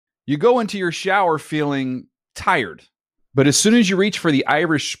You go into your shower feeling tired, but as soon as you reach for the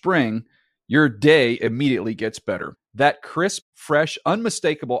Irish Spring, your day immediately gets better. That crisp, fresh,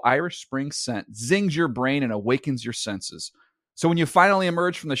 unmistakable Irish Spring scent zings your brain and awakens your senses. So when you finally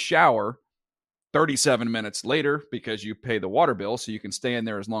emerge from the shower 37 minutes later, because you pay the water bill so you can stay in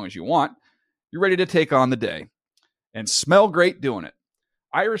there as long as you want, you're ready to take on the day and smell great doing it.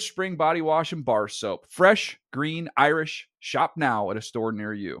 Irish Spring Body Wash and Bar Soap. Fresh, green, Irish. Shop now at a store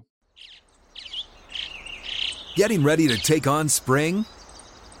near you. Getting ready to take on spring?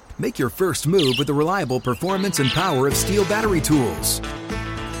 Make your first move with the reliable performance and power of Steel battery tools.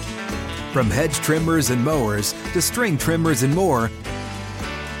 From hedge trimmers and mowers to string trimmers and more,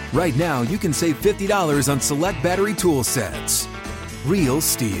 right now you can save $50 on select battery tool sets. Real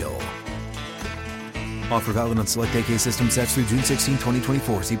Steel. Offer valid on select AK system sets through June 16,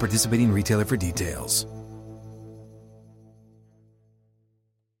 2024. See participating retailer for details.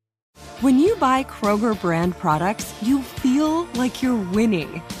 When you buy Kroger brand products, you feel like you're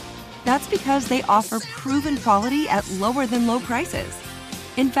winning. That's because they offer proven quality at lower than low prices.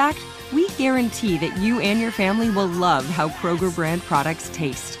 In fact, we guarantee that you and your family will love how Kroger brand products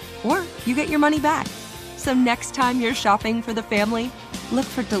taste, or you get your money back. So next time you're shopping for the family, look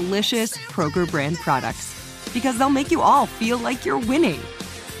for delicious Kroger brand products, because they'll make you all feel like you're winning.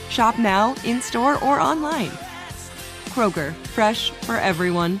 Shop now, in-store, or online. Kroger, fresh for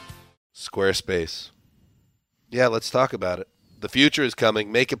everyone. Squarespace. Yeah, let's talk about it. The future is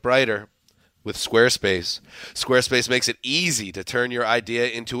coming. Make it brighter with Squarespace. Squarespace makes it easy to turn your idea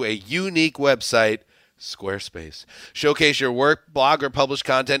into a unique website. Squarespace. Showcase your work, blog, or publish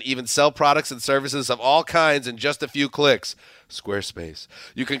content, even sell products and services of all kinds in just a few clicks. Squarespace.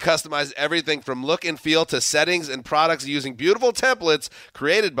 You can customize everything from look and feel to settings and products using beautiful templates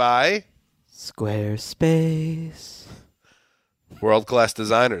created by Squarespace. World-class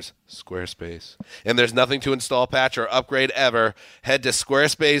designers. Squarespace. And there's nothing to install, patch, or upgrade ever. Head to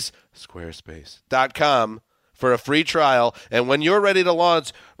squarespace.com for a free trial. And when you're ready to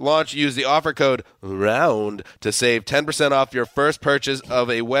launch, use the offer code ROUND to save 10% off your first purchase of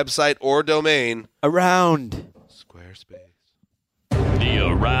a website or domain. Around. Squarespace. The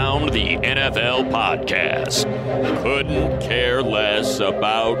Around the NFL podcast. Couldn't care less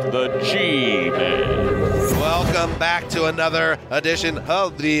about the G-Men. Welcome back to another edition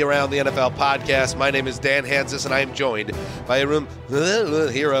of the Around the NFL podcast. My name is Dan Hansis, and I am joined by a room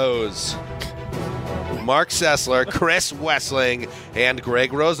of heroes. Mark Sessler, Chris Wessling, and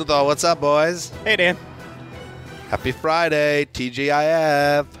Greg Rosenthal. What's up, boys? Hey, Dan. Happy Friday,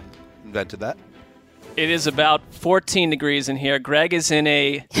 TGIF. Invented that. It is about 14 degrees in here. Greg is in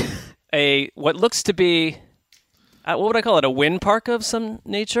a what looks to be, what would I call it, a wind parka of some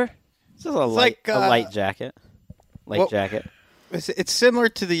nature? This is a light jacket. Jacket. It's similar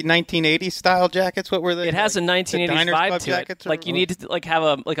to the 1980s style jackets. What were they? It has a 1980s vibe to it. Like you need to have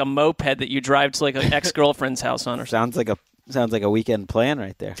a moped that you drive to an ex-girlfriend's house on or something. Sounds like a weekend plan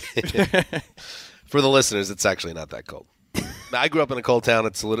right there. For the listeners, it's actually not that cold. I grew up in a cold town.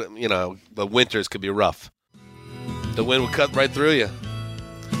 It's a little, the winters could be rough. The wind would cut right through you.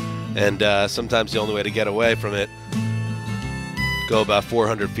 And sometimes the only way to get away from it, go about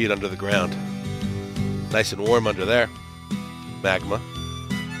 400 feet under the ground. Nice and warm under there. Magma.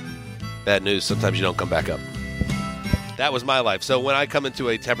 Bad news, sometimes you don't come back up. That was my life. So when I come into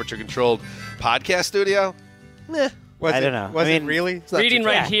a temperature-controlled podcast studio, I don't know. Was it really? Reading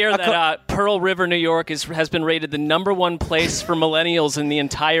right here that Pearl River, New York has been rated the -- place for millennials in the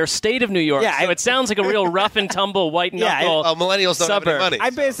entire state of New York. Yeah, so it sounds like a real rough and tumble, white knuckle millennials don't have any money. I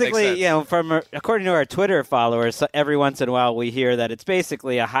basically, according to our Twitter followers, every once in a while we hear that it's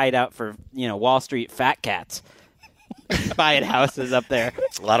basically a hideout for, Wall Street fat cats buying houses up there.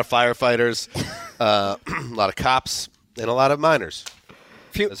 A lot of firefighters, a lot of cops, and a lot of miners.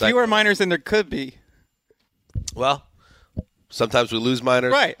 Fewer miners than there could be. Well, sometimes we lose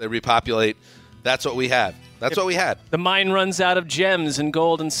miners. Right. They repopulate. That's what we have. That's what we had. The mine runs out of gems and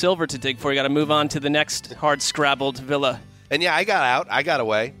gold and silver to dig for. You got to move on to the next hard-scrabbled villa. And yeah, I got out. I got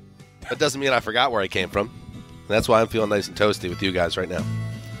away. That doesn't mean I forgot where I came from. That's why I'm feeling nice and toasty with you guys right now.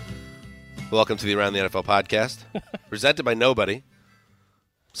 Welcome to the Around the NFL podcast, presented by nobody.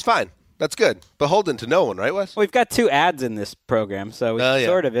 It's fine. That's good. Beholden to no one, right, Wes? Well, we've got 2 ads in this program, so we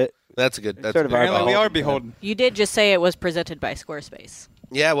sort of it. That's good. That's sort of our Apparently we are beholden. You did just say it was presented by Squarespace.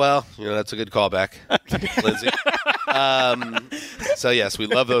 Yeah, well, that's a good callback, Lindsay. So, yes, we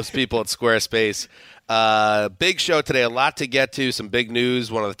love those people at Squarespace. Big show today, a lot to get to, some big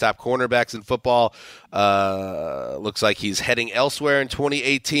news. One of the top cornerbacks in football looks like he's heading elsewhere in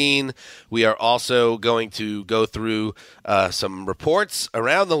 2018. We are also going to go through some reports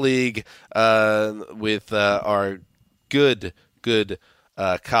around the league with our good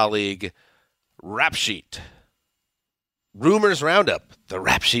colleague, RapSheet. Rumors Roundup, the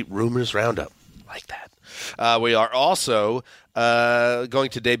RapSheet Rumors Roundup, like that. We are also going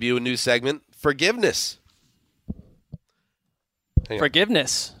to debut a new segment, Forgiveness.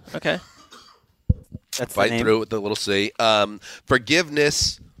 Forgiveness. Okay. That's Fight through it with the little C.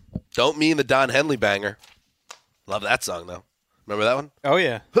 Forgiveness. Don't mean the Don Henley banger. Love that song, though. Remember that one? Oh,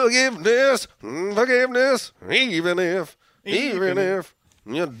 yeah. Forgiveness, even if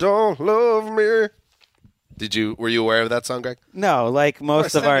you don't love me. Were you aware of that song, Greg? No, like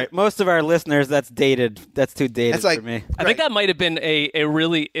most of our listeners, that's dated. That's too dated It's like, for me. I think that might have been a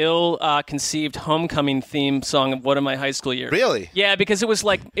really ill-conceived homecoming theme song of one of my high school years. Really? Yeah, because it was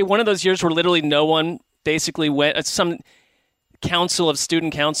like one of those years where literally no one basically went. Some council of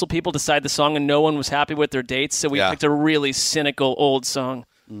student council people decided the song, and no one was happy with their dates, so we picked a really cynical old song.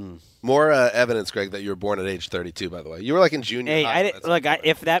 More evidence, Greg, that you were born at age 32, by the way. You were like in junior high.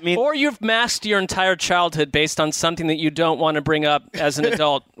 If that means... Or you've masked your entire childhood based on something that you don't want to bring up as an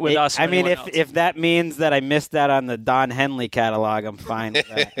adult with us or anyone else. If that means that I missed that on the Don Henley catalog, I'm fine with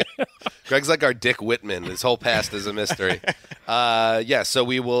that. Greg's like our Dick Whitman. His whole past is a mystery. So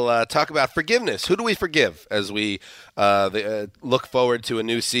we will talk about forgiveness. Who do we forgive as we look forward to a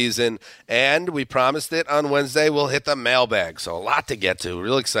new season? And we promised it on Wednesday. We'll hit the mailbag. So a lot to get to.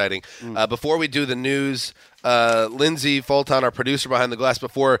 Real exciting. Before we do the news, Lindsay Fulton, our producer behind the glass,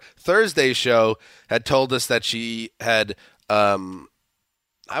 before Thursday's show, had told us that she had, I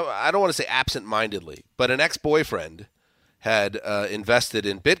don't want to say absent-mindedly, but an ex-boyfriend had invested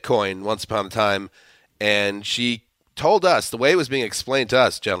in Bitcoin once upon a time, and she told us, the way it was being explained to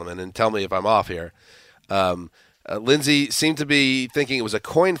us, gentlemen, and tell me if I'm off here, Lindsay seemed to be thinking it was a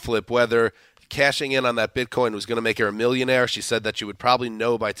coin flip whether cashing in on that Bitcoin was going to make her a millionaire. She said that you would probably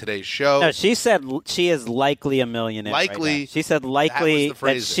know by today's show. No, she said she is likely a millionaire. Likely. Right, she said likely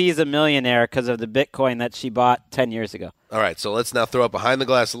that she's a millionaire because of the Bitcoin that she bought 10 years ago. All right, so let's now throw up behind the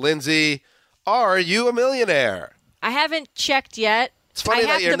glass. Lindsay, are you a millionaire? I haven't checked yet. It's funny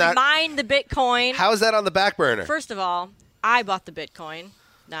I have to mine the Bitcoin. How is that on the back burner? First of all, I bought the Bitcoin,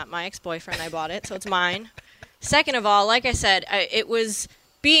 not my ex-boyfriend. I bought it, so it's mine. Second of all, like I said, it was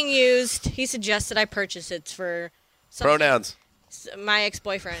being used. He suggested I purchase it for something. Pronouns. My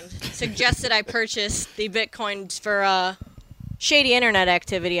ex-boyfriend suggested I purchase the Bitcoin for shady internet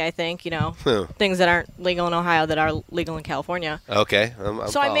activity, I think, things that aren't legal in Ohio that are legal in California. Okay.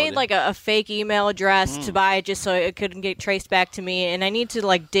 So I made like a fake email address to buy it just so it couldn't get traced back to me, and I need to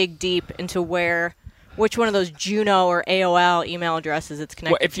like dig deep into which one of those Juno or AOL email addresses it's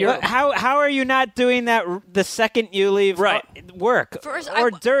connected to. How are you not doing that the second you leave work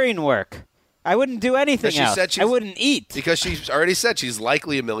during work? I wouldn't do anything else. I wouldn't eat. Because she's already said she's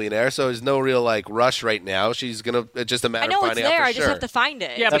likely a millionaire, so there's no real rush right now. She's going to, it's just a matter of finding out for sure. I just have to find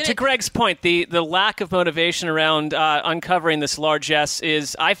it. Yeah, but to Greg's point, the lack of motivation around uncovering this largesse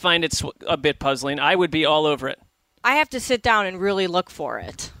is, I find it's a bit puzzling. I would be all over it. I have to sit down and really look for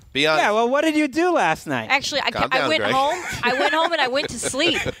it. Yeah, well, what did you do last night? Actually, I went home. I went home and I went to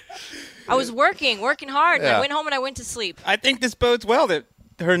sleep. I was working hard, and I went home and I went to sleep. I think this bodes well that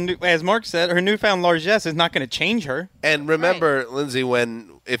as Mark said, her newfound largesse is not going to change her. And remember, Lindsay,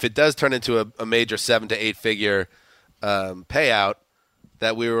 if it does turn into a major 7 to 8 figure payout,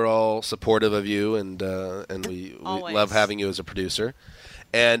 that we were all supportive of you, and we love having you as a producer.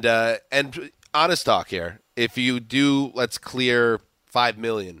 And honest talk here, if you do, let's clear $5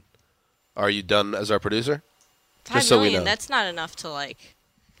 million, are you done as our producer? $5 million, that's not enough to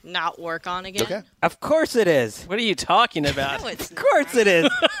not work on again. Okay. Of course it is. What are you talking about? No, it's of course it is.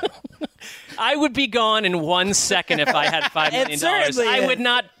 I would be gone in 1 second if I had $5 million. Certainly I would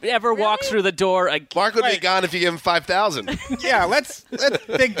not ever walk through the door again. Mark would be gone if you give him $5,000. Yeah, let's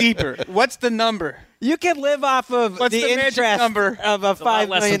dig deeper. What's the number? You can live off of the interest number of a $5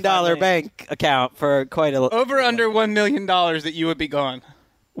 million bank account for quite a... Over under $1 million that you would be gone.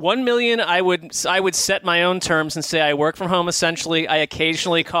 1 million, I would set my own terms and say I work from home essentially. I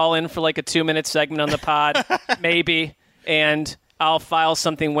occasionally call in for a 2-minute segment on the pod, maybe, and I'll file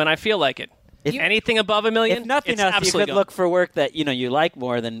something when I feel like it. If anything above $1 million, if nothing it's else, you absolutely could gone. look for work that you like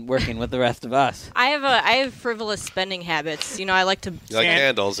more than working with the rest of us. I have frivolous spending habits. I like to. You like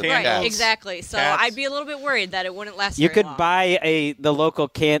candles and Right, cats. exactly. So Cats. I'd be a little bit worried that it wouldn't last. You very could long. buy the local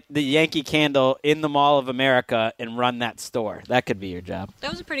the Yankee Candle in the Mall of America and run that store. That could be your job.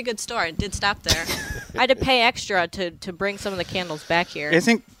 That was a pretty good store. It did stop there. I had to pay extra to bring some of the candles back here.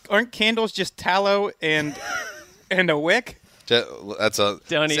 Aren't candles just tallow and a wick? That's a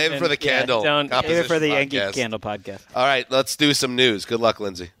Don't save even- it for the yeah, candle. don't- Save it for the composition Yankee podcast. Candle podcast. All right, let's do some news. Good luck,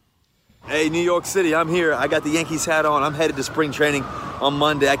 Lindsay. Hey, New York City, I'm here. I got the Yankees hat on. I'm headed to spring training on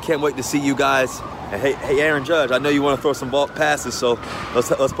Monday. I can't wait to see you guys. And hey, Aaron Judge, I know you want to throw some ball passes, so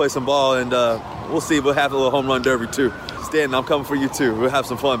let's play some ball, and we'll see. We'll have a little home run derby too. Stanton, I'm coming for you too. We'll have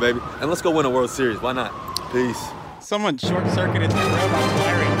some fun, baby, and let's go win a World Series. Why not? Peace. Someone short-circuited the robot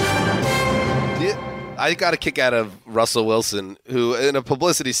wiring. I got a kick out of Russell Wilson, who in a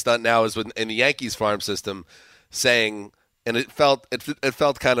publicity stunt now is in the Yankees farm system, saying, and it felt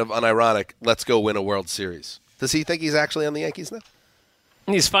kind of unironic, let's go win a World Series. Does he think he's actually on the Yankees now?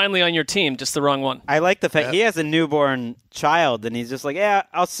 He's finally on your team, just the wrong one. I like the fact he has a newborn child, and he's just like, yeah,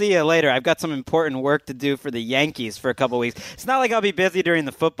 I'll see you later. I've got some important work to do for the Yankees for a couple weeks. It's not like I'll be busy during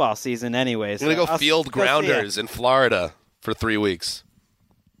the football season anyway. I'm going to go field grounders in Florida for 3 weeks.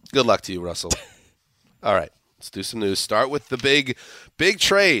 Good luck to you, Russell. All right, let's do some news. Start with the big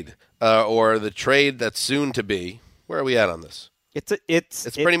trade, or the trade that's soon to be. Where are we at on this? It's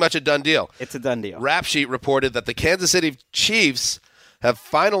pretty much a done deal. It's a done deal. RapSheet reported that the Kansas City Chiefs have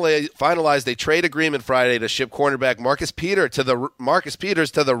finalized a trade agreement Friday to ship cornerback Marcus Peters to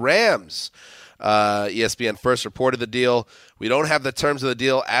the Rams. ESPN first reported the deal. We don't have the terms of the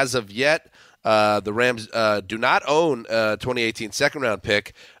deal as of yet. The Rams do not own a 2018 second-round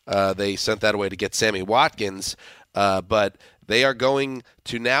pick. They sent that away to get Sammy Watkins. But they are going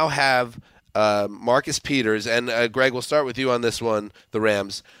to now have Marcus Peters. And, Greg, we'll start with you on this one, the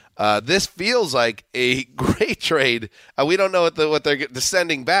Rams. This feels like a great trade. We don't know what they're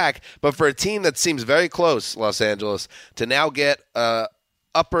sending back, but for a team that seems very close, Los Angeles, to now get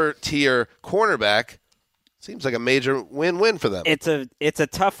upper-tier cornerback, seems like a major win-win for them. It's a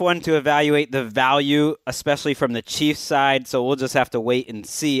tough one to evaluate the value, especially from the Chiefs side, so we'll just have to wait and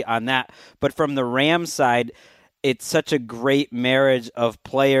see on that. But from the Rams side, it's such a great marriage of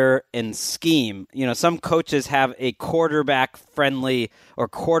player and scheme. Some coaches have a quarterback-friendly or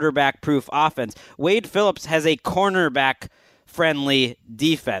quarterback-proof offense. Wade Phillips has a cornerback-friendly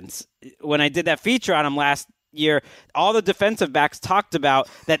defense. When I did that feature on him last year, all the defensive backs talked about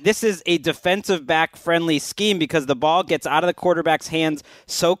that this is a defensive back-friendly scheme because the ball gets out of the quarterback's hands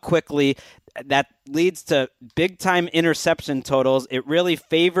so quickly. That leads to big-time interception totals. It really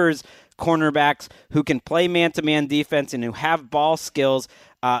favors cornerbacks who can play man-to-man defense and who have ball skills,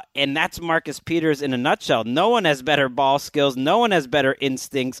 and that's Marcus Peters in a nutshell. No one has better ball skills. No one has better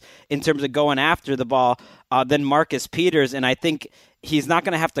instincts in terms of going after the ball than Marcus Peters, and I think he's not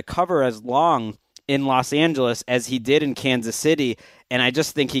going to have to cover as long in Los Angeles as he did in Kansas City, and I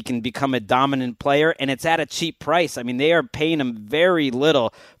just think he can become a dominant player, and it's at a cheap price. I mean, they are paying him very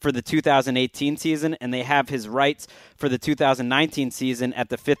little for the 2018 season, and they have his rights for the 2019 season at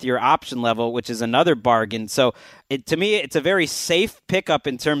the fifth-year option level, which is another bargain. So, to me, it's a very safe pickup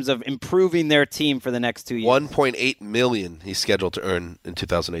in terms of improving their team for the next 2 years. $1.8 million he's scheduled to earn in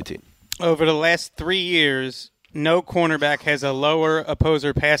 2018. Over the last 3 years, no cornerback has a lower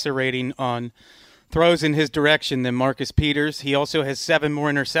opposer passer rating on throws in his direction than Marcus Peters. He also has 7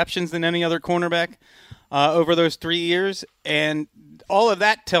 more interceptions than any other cornerback over those 3 years. And all of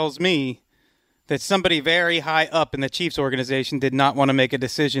that tells me that somebody very high up in the Chiefs organization did not want to make a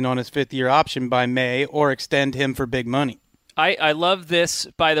decision on his fifth-year option by May or extend him for big money. I love this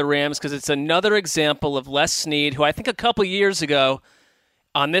by the Rams because it's another example of Les Snead, who I think a couple years ago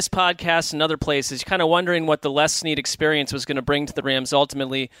on this podcast and other places, kind of wondering what the Les Snead experience was going to bring to the Rams.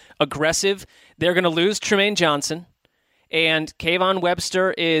 Ultimately, aggressive. They're going to lose Tremaine Johnson, and Kayvon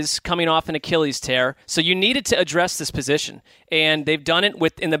Webster is coming off an Achilles tear. So you needed to address this position, and they've done it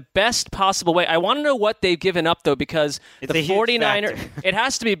in the best possible way. I want to know what they've given up, though, because it's the 49ers, it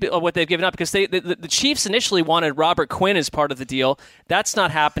has to be what they've given up, because the Chiefs initially wanted Robert Quinn as part of the deal. That's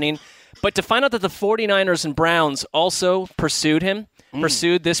not happening. But to find out that the 49ers and Browns also pursued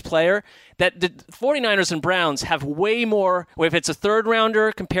this player, that the 49ers and Browns have way more. If it's a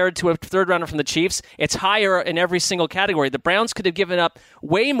third-rounder compared to a third-rounder from the Chiefs, it's higher in every single category. The Browns could have given up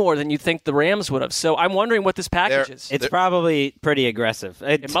way more than you think the Rams would have. So I'm wondering what this package is. It's probably pretty aggressive.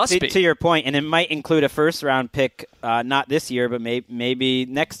 It must be. To your point, and it might include a first-round pick, not this year, but maybe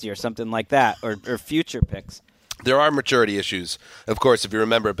next year, something like that, or future picks. There are maturity issues. Of course, if you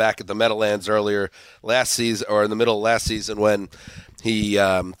remember back at the Meadowlands earlier last season, or in the middle of last season, when he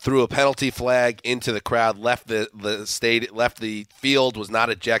threw a penalty flag into the crowd, left the field, was not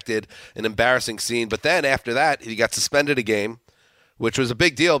ejected, an embarrassing scene. But then after that, he got suspended a game, which was a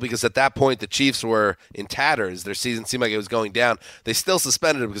big deal because at that point the Chiefs were in tatters. Their season seemed like it was going down. They still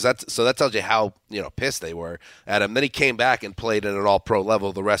suspended him because that tells you how pissed they were at him. Then he came back and played at an all-pro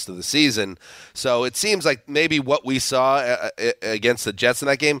level the rest of the season. So it seems like maybe what we saw against the Jets in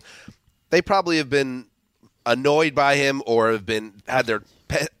that game, they probably have been annoyed by him or have had their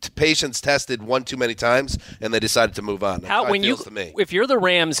patience tested one too many times, and they decided to move on. If you're the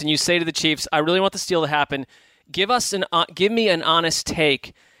Rams and you say to the Chiefs, "I really want the steal to happen," give me an honest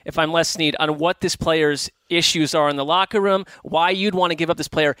take, if I'm Les Snead, on what this player's issues are in the locker room, why you'd want to give up this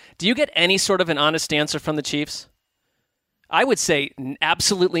player. Do you get any sort of an honest answer from the Chiefs? I would say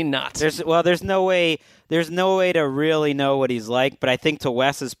absolutely not. There's no way to really know what he's like, but I think to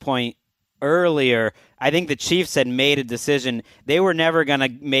Wes's point earlier, I think the Chiefs had made a decision. They were never going to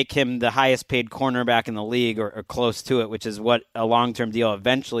make him the highest paid cornerback in the league or close to it, which is what a long-term deal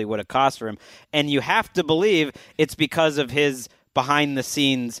eventually would have cost for him. And you have to believe it's because of his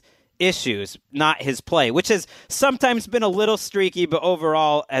behind-the-scenes issues, not his play, which has sometimes been a little streaky, but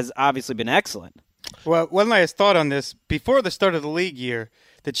overall has obviously been excellent. Well, one last thought on this. Before the start of the league year,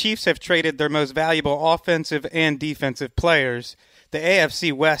 the Chiefs have traded their most valuable offensive and defensive players. The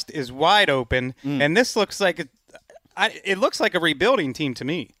AFC West is wide open, and this looks like it looks like a rebuilding team to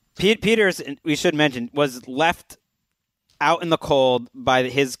me. Peters, we should mention, was left out in the cold by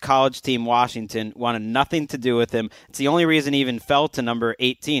his college team, Washington, wanted nothing to do with him. It's the only reason he even fell to number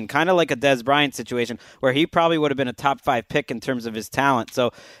 18, kind of like a Dez Bryant situation where he probably would have been a top 5 pick in terms of his talent.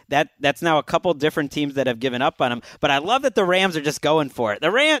 So that's now a couple different teams that have given up on him. But I love that the Rams are just going for it.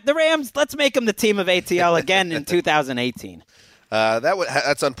 The Rams, let's make them the team of ATL again in 2018.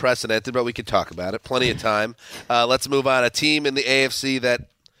 That's unprecedented, but we can talk about it. Plenty of time. Let's move on. A team in the AFC that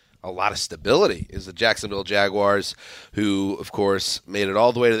a lot of stability is the Jacksonville Jaguars, who, of course, made it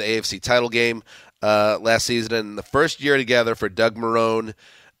all the way to the AFC title game last season. And the first year together for Doug Marrone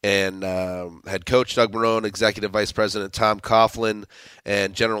and head coach Doug Marrone, executive vice president Tom Coughlin,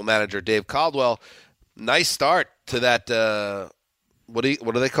 and general manager Dave Caldwell. Nice start to that. What do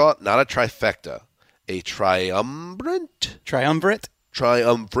they call it? Not a trifecta. A triumvirate?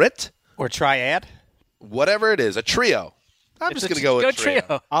 Or triad? Whatever it is, a trio. I'm just going to go with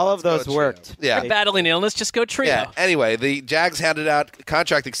trio. All of those worked. Yeah. You're battling illness, just go trio. Yeah. Anyway, the Jags handed out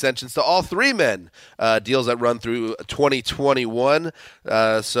contract extensions to all 3 men, deals that run through 2021.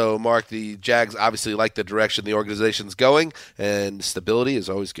 So, Mark, the Jags obviously like the direction the organization's going, and stability is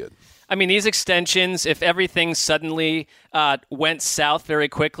always good. I mean, these extensions, if everything suddenly went south very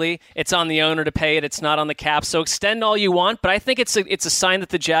quickly, it's on the owner to pay it. It's not on the cap. So extend all you want, but I think it's a sign that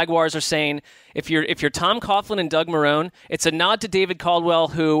the Jaguars are saying, if you're Tom Coughlin and Doug Marrone, it's a nod to David Caldwell,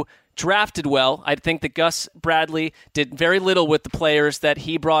 who drafted well. I think that Gus Bradley did very little with the players that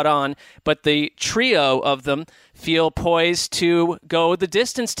he brought on, but the trio of them feel poised to go the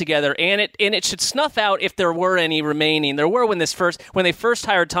distance together, and it should snuff out if there were any remaining. There were when they first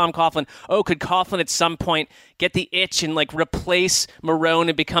hired Tom Coughlin. Oh, could Coughlin at some point get the itch and replace Marrone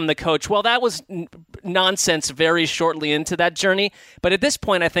and become the coach? Well, that was nonsense very shortly into that journey. But at this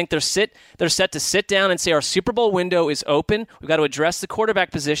point, I think they're set to sit down and say our Super Bowl window is open. We've got to address the quarterback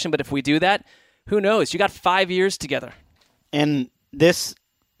position, but if we do that, who knows? You got 5 years together. And this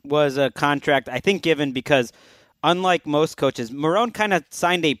was a contract, I think, given because unlike most coaches, Marrone kind of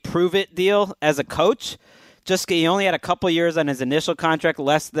signed a prove-it deal as a coach. Just he only had a couple years on his initial contract,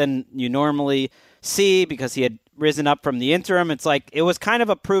 less than you normally see because he had risen up from the interim. It's like it was kind of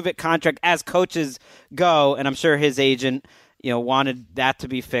a prove-it contract as coaches go, and I'm sure his agent wanted that to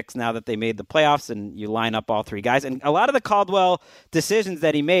be fixed now that they made the playoffs and you line up all 3 guys. And a lot of the Caldwell decisions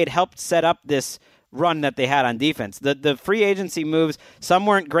that he made helped set up this run that they had on defense. The free agency moves, some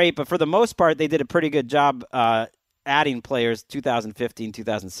weren't great, but for the most part, they did a pretty good job adding players 2015,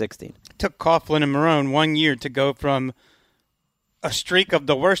 2016. It took Coughlin and Marrone 1 year to go from a streak of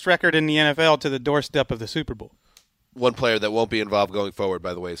the worst record in the NFL to the doorstep of the Super Bowl. One player that won't be involved going forward,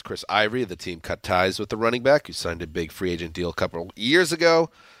 by the way, is Chris Ivory. The team cut ties with the running back who signed a big free agent deal a couple years ago.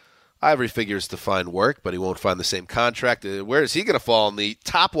 Ivory figures to find work, but he won't find the same contract. Where is he going to fall in the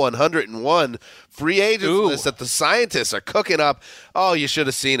top 101 free agents list that the scientists are cooking up? Oh, you should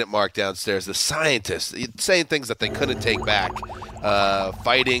have seen it, Mark, downstairs. The scientists saying things that they couldn't take back,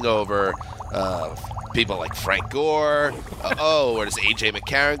 fighting over people like Frank Gore. Where does A.J.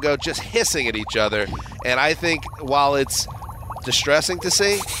 McCarron go? Just hissing at each other. And I think while it's distressing to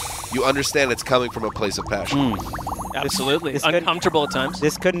see, you understand it's coming from a place of passion. Absolutely. This Uncomfortable at times.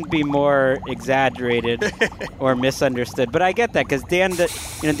 This couldn't be more exaggerated or misunderstood. But I get that because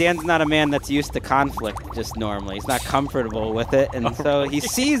Dan's not a man that's used to conflict just normally. He's not comfortable with it. And so he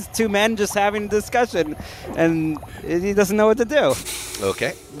sees two men just having a discussion, and he doesn't know what to do.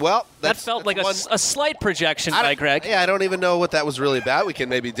 Okay. Well, that felt like a slight projection by Greg. Yeah, I don't even know what that was really about. We can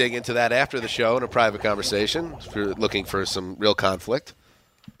maybe dig into that after the show in a private conversation if you're looking for some real conflict.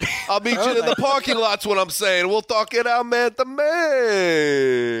 I'll meet you in the parking lot's what I'm saying. We'll talk it out man to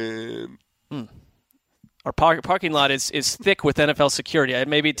man. Our parking lot is thick with NFL security. I'd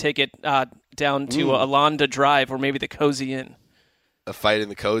maybe take it down to Alonda Drive or maybe the Cozy Inn. A fight in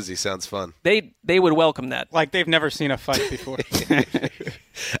the Cozy sounds fun. They would welcome that. Like they've never seen a fight before.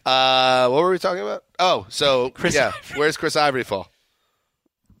 What were we talking about? Oh, so, where's Chris Ivory fall?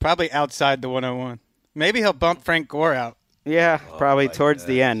 Probably outside the 101. Maybe he'll bump Frank Gore out. Yeah, probably towards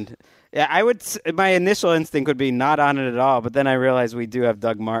the end. Yeah, my initial instinct would be not on it at all, but then I realized we do have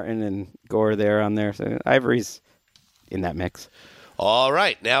Doug Martin and Gore there on there, so Ivory's in that mix. All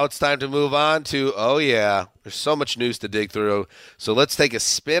right, now it's time to move on to, there's so much news to dig through. So let's take a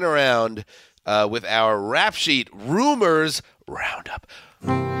spin around with our RapSheet Rumors Roundup.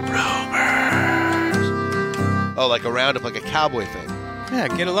 Rumors. Oh, like a roundup, like a cowboy thing. Yeah,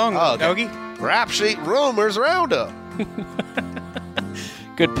 get along, doggy. RapSheet Rumors Roundup.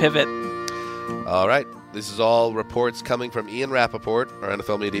 Good pivot. All right, this is all reports coming from Ian Rappaport, our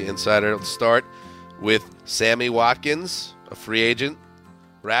NFL media insider. Let's start with Sammy Watkins, a free agent.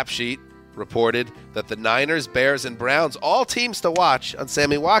 RapSheet reported that the Niners, Bears, and Browns, all teams to watch on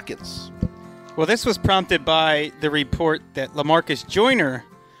Sammy Watkins. Well, this was prompted by the report that LaMarcus Joyner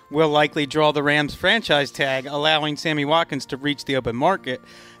will likely draw the Rams franchise tag, allowing Sammy Watkins to reach the open market.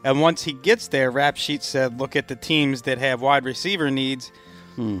 And once he gets there, RapSheet said, look at the teams that have wide receiver needs.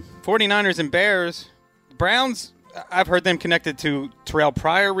 49ers and Bears. Browns, I've heard them connected to Terrell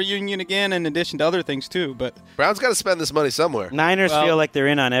Pryor reunion again, in addition to other things too. But Browns got to spend this money somewhere. Niners feel like they're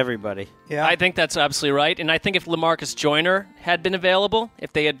in on everybody. Yeah, I think that's absolutely right. And I think if LaMarcus Joyner had been available,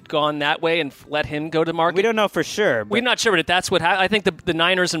 if they had gone that way and let him go to market. We don't know for sure. We're not sure, but if that's what I think the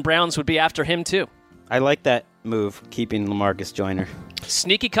Niners and Browns would be after him too. I like that move, keeping LaMarcus Joyner.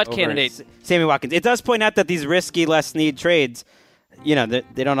 Sneaky cut candidate. Sammy Watkins. It does point out that these risky, less-need trades, they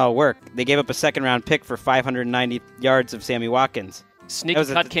don't all work. They gave up a second-round pick for 590 yards of Sammy Watkins.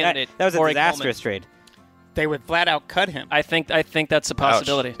 Sneaky cut candidate. That was a disastrous trade. They would flat out cut him. I think that's a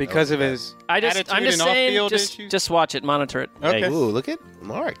possibility because of his attitude I'm just and saying, off-field issues. Just watch it, monitor it. Okay. Ooh, look at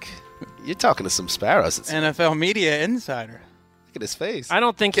Mark. You're talking to some sparrows. NFL media insider. Look at his face. I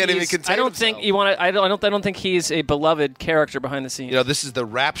don't think Can't even contain I don't himself. think you want to. I don't think he's a beloved character behind the scenes. This is the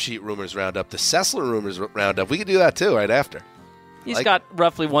RapSheet Rumors Roundup, the Sessler Rumors Roundup. We could do that too right after. He's got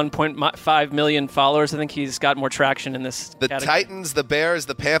roughly 1.5 million followers. I think he's got more traction in this category. Titans, the Bears,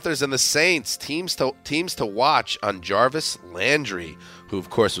 the Panthers, and the Saints, teams to watch on Jarvis Landry, who,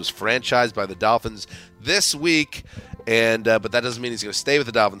 of course, was franchised by the Dolphins this week. And but that doesn't mean he's going to stay with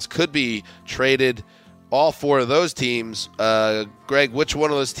the Dolphins. Could be traded. All four of those teams. Greg, which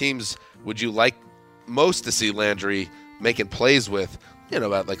one of those teams would you like most to see Landry making plays with?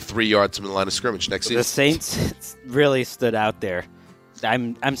 About like 3 yards from the line of scrimmage next season. The Saints really stood out there.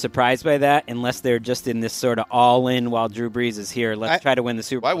 I'm surprised by that, unless they're just in this sort of all-in while Drew Brees is here. Let's try to win the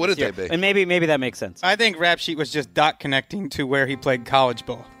Super Bowl. Why wouldn't they be? And maybe that makes sense. I think RapSheet was just dot connecting to where he played college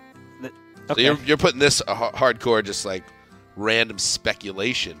ball. Okay. So you're putting this hardcore, just like random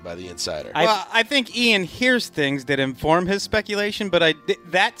speculation by the insider. I think Ian hears things that inform his speculation, but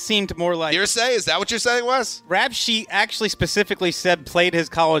that seemed more like hearsay. Is that what you're saying, Wes? RapSheet actually specifically said played his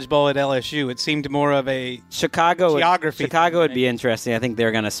college ball at LSU. It seemed more of a Chicago geography. Chicago would be interesting. I think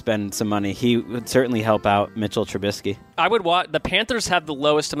they're going to spend some money. He would certainly help out Mitchell Trubisky. I would watch. The Panthers have the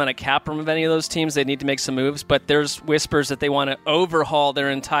lowest amount of cap room of any of those teams. They need to make some moves, but there's whispers that they want to overhaul their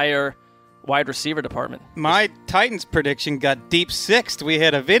entire wide receiver department. My Titans prediction got deep sixth. We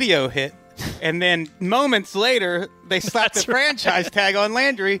had a video hit, and then moments later, they slapped the franchise tag on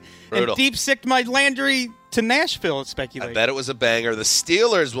Landry Brutal. And deep sicked my Landry to Nashville speculation. I bet it was a banger. The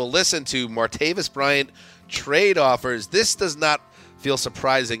Steelers will listen to Martavis Bryant trade offers. This does not feel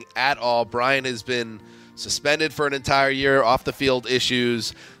surprising at all. Bryant has been suspended for an entire year, off the field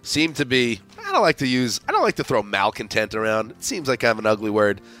issues seem to be. I don't like to throw malcontent around. It seems like kind of an ugly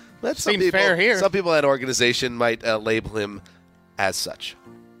word. But Seems fair here. Some people in that organization might label him as such.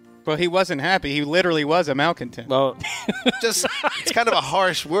 Well, he wasn't happy. He literally was a malcontent. Well, it's kind of a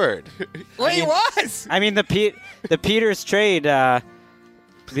harsh word. Well, he was. I mean, the Peters trade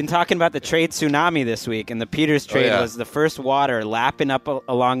We've been talking about the trade tsunami this week, and the Peters trade was the first water lapping up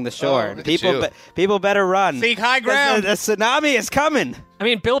along the shore. People better run. Seek high ground. The tsunami is coming. I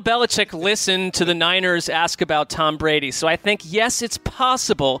mean, Bill Belichick listened to the Niners ask about Tom Brady, so I think, yes, it's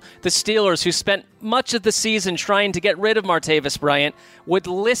possible the Steelers, who spent much of the season trying to get rid of Martavis Bryant, would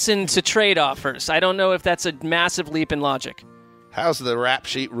listen to trade offers. I don't know if that's a massive leap in logic. How's the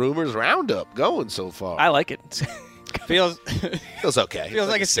RapSheet rumors roundup going so far? I like it. Feels okay. Feels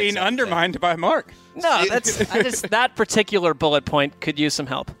like it's being undermined by Mark. No, that particular bullet point could use some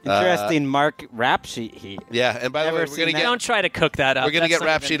help. Interesting Mark RapSheet heat. Yeah, and by the way, we're going to get... Don't try to cook that up. We're going to get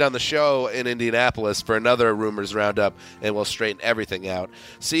RapSheet on the show in Indianapolis for another rumors roundup, and we'll straighten everything out.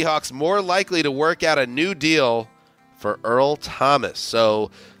 Seahawks more likely to work out a new deal for Earl Thomas. So,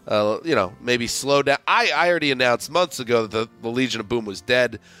 maybe slow down. I already announced months ago that the Legion of Boom was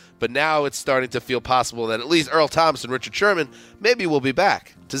dead, but now it's starting to feel possible that at least Earl Thomas and Richard Sherman maybe will be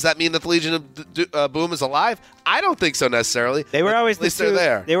back. Does that mean that the Legion of Boom is alive? I don't think so necessarily. They were always they're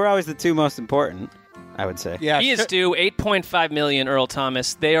there. They were always the two most important, I would say. Yeah, he is due $8.5 million, Earl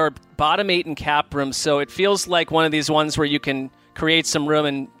Thomas. They are bottom 8 in cap room, so it feels like one of these ones where you can create some room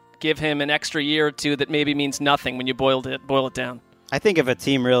and give him an extra year or two that maybe means nothing when you boil it down. I think if a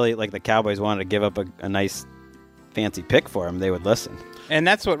team really, like the Cowboys, wanted to give up a nice fancy pick for him, they would listen. And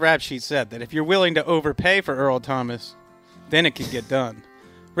that's what RapSheet said, that if you're willing to overpay for Earl Thomas, then it could get done.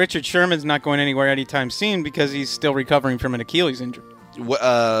 Richard Sherman's not going anywhere anytime soon because he's still recovering from an Achilles injury.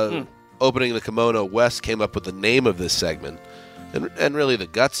 Opening the kimono, Wes came up with the name of this segment and really the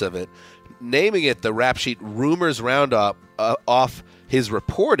guts of it. Naming it the RapSheet Rumors Roundup off his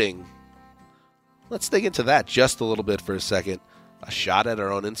reporting. Let's dig into that just a little bit for a second. A shot at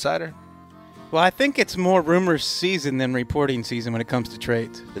our own insider? Well, I think it's more rumors season than reporting season when it comes to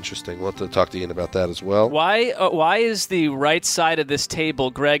trades. Interesting. We'll have to talk to Ian about that as well. Why is the right side of this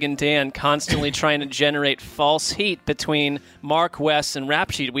table, Greg and Dan, constantly trying to generate false heat between Mark, Wes, and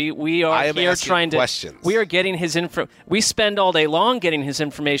RapSheet? We are here trying to questions. We are getting his info. We spend all day long getting his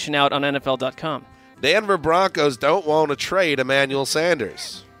information out on NFL.com. Denver Broncos don't want to trade Emmanuel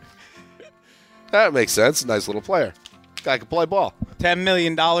Sanders. That makes sense. Nice little player. Guy can play ball. $10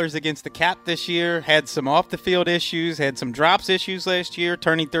 million against the cap this year. Had some off-the-field issues. Had some drops issues last year.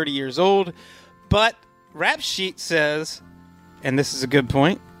 Turning 30 years old. But RapSheet says, and this is a good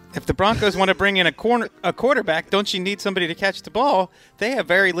point, if the Broncos want to bring in a quarterback, don't you need somebody to catch the ball? They have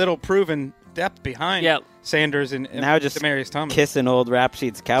very little proven depth behind Sanders and now just Demaryius Thomas. Kissing old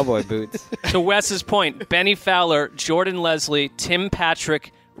RapSheet's cowboy boots. To Wes's point, Benny Fowler, Jordan Leslie, Tim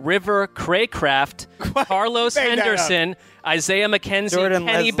Patrick, River Craycraft, Carlos Henderson, Isaiah McKenzie,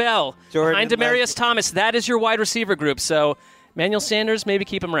 Kenny Bell, behind Demaryius Thomas. That is your wide receiver group. So Emmanuel Sanders, maybe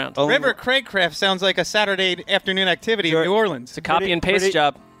keep him around. River Craycraft sounds like a Saturday afternoon activity in New Orleans. It's a copy and paste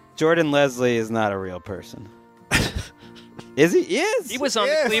job. Jordan Leslie is not a real person. Is he? Yes. He was on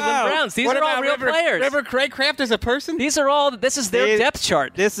the Cleveland Browns. These are all real players. River Craycraft is a person? This is their depth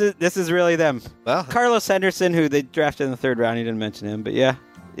chart. This is really them. Well, Carlos Henderson, who they drafted in the 3rd round, he didn't mention him, but yeah.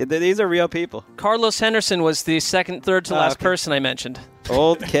 These are real people. Carlos Henderson was the third to last person I mentioned.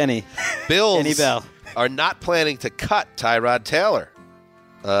 Old Kenny. Bills Kenny Bell. Are not planning to cut Tyrod Taylor.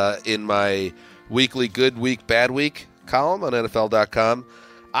 In my weekly good week, bad week column on NFL.com,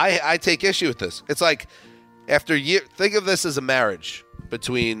 I take issue with this. It's like after year, think of this as a marriage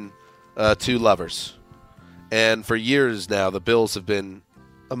between two lovers. And for years now, the Bills have been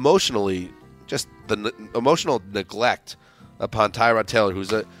emotionally, just the emotional neglect upon Tyrod Taylor,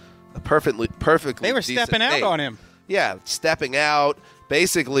 who's a perfectly They were stepping out on him. Yeah, stepping out,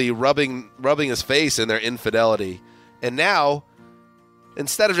 basically rubbing his face in their infidelity. And now,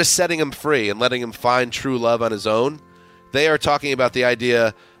 instead of just setting him free and letting him find true love on his own, they are talking about the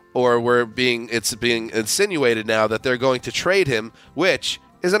idea, or it's being insinuated now that they're going to trade him, which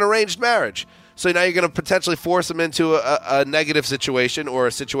is an arranged marriage. So now you're going to potentially force him into a negative situation, or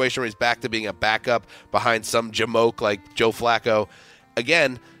a situation where he's back to being a backup behind some jamoke like Joe Flacco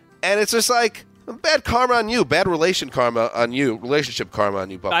again. And it's just like bad karma on you, bad relationship karma on you,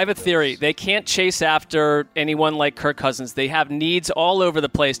 Buffalo. I have a theory. They can't chase after anyone like Kirk Cousins. They have needs all over the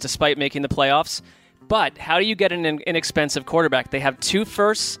place despite making the playoffs. But how do you get an inexpensive quarterback? They have 2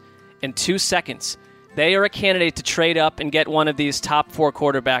 firsts and 2 seconds. They are a candidate to trade up and get one of these top 4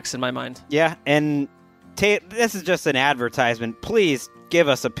 quarterbacks in my mind. Yeah, and this is just an advertisement. Please give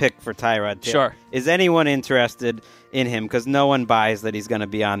us a pick for Tyrod Taylor. Sure. Is anyone interested in him? Because no one buys that he's going to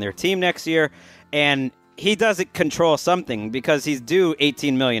be on their team next year. And he doesn't control something because he's due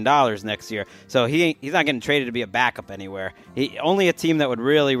 $18 million next year. So he's not getting traded to be a backup anywhere. Only a team that would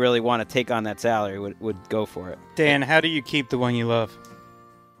really, really want to take on that salary would go for it. Dan, how do you keep the one you love?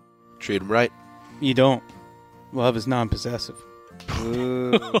 Treat him right. You don't. Love is non-possessive.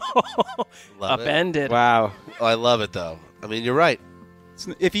 Ooh. Love it. Upended. Wow. Oh, I love it, though. I mean, you're right.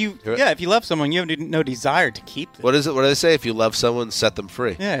 If you love someone, you have no desire to keep them. What is it? What do they say? If you love someone, set them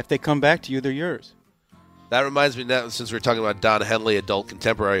free. Yeah, if they come back to you, they're yours. That reminds me now, since we're talking about Don Henley, adult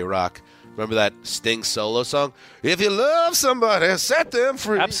contemporary rock. Remember that Sting solo song? If you love somebody, set them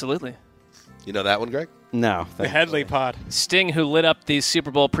free. Absolutely. You know that one, Greg? No. The Headley Pod. Sting, who lit up the Super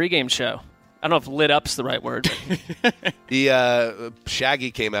Bowl pregame show. I don't know if "lit up's" the right word. The Shaggy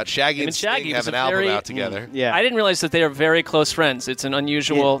came out. Shaggy and Shaggy Sting was have an a album very- out together. Yeah. I didn't realize that they are very close friends. It's an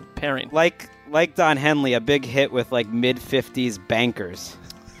unusual pairing. Like Don Henley, a big hit with like mid-50s bankers.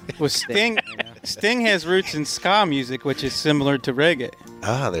 Well, Sting has roots in ska music, which is similar to reggae.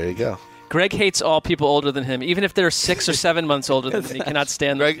 Ah, there you go. Greg hates all people older than him, even if they're 6 or 7 months older than him. He cannot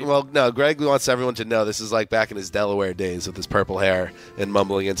stand them. Greg, well, no, Greg wants everyone to know this is like back in his Delaware days with his purple hair and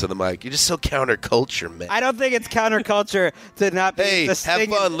mumbling into the mic. You're just so counterculture, man. I don't think it's counterculture to not be Hey, the have Sting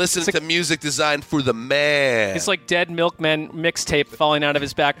fun. Listen to music designed for the man. It's like Dead Milkman mixtape falling out of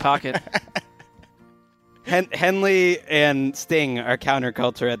his back pocket. Henley and Sting are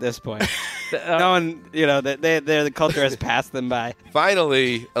counterculture at this point. No one, they're the culture has passed them by.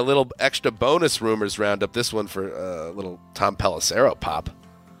 Finally, a little extra bonus rumors roundup. This one for a little Tom Pelissero pop.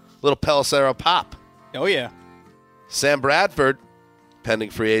 Little Pelissero pop. Oh, yeah. Sam Bradford, pending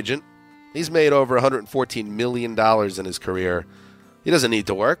free agent. He's made over $114 million in his career. He doesn't need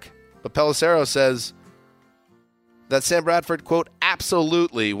to work. But Pelissero says that Sam Bradford, quote,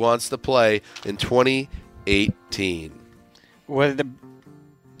 absolutely wants to play in 2018. Well,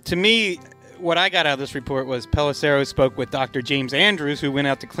 to me, what I got out of this report was Pelissero spoke with Dr. James Andrews, who went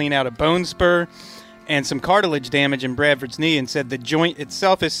out to clean out a bone spur and some cartilage damage in Bradford's knee, and said the joint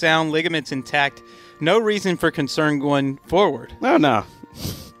itself is sound, ligaments intact, no reason for concern going forward. No.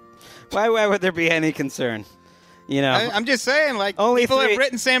 Why would there be any concern? I'm just saying, like, Only people three- have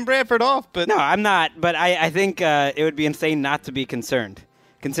written Sam Bradford off, but No, I'm not. But I think it would be insane not to be concerned,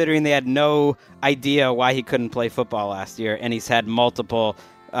 considering they had no idea why he couldn't play football last year, and he's had multiple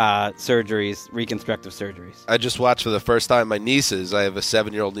surgeries, reconstructive surgeries. I just watched for the first time my nieces. I have a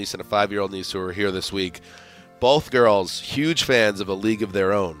 7-year-old niece and a 5-year-old niece who are here this week. Both girls, huge fans of A League of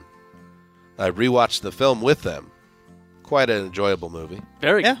Their Own. I rewatched the film with them. Quite an enjoyable movie.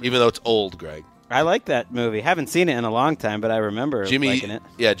 Very Yeah. good. Even though it's old, Greg. I like that movie. Haven't seen it in a long time, but I remember liking it.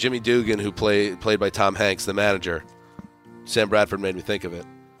 Yeah, Jimmy Dugan, who played by Tom Hanks, the manager. Sam Bradford made me think of it.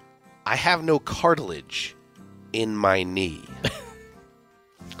 I have no cartilage in my knee.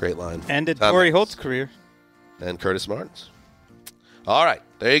 Great line. ended Tom Torrey Hanks. Holt's career. And Curtis Martin's. All right,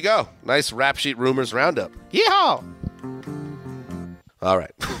 there you go. Nice rap sheet rumors roundup. Yeehaw! All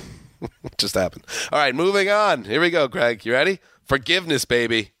right. Just happened. All right, moving on. Here we go, Greg. You ready? Forgiveness,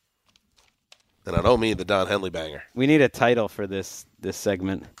 baby. And I don't mean the Don Henley banger. We need a title for this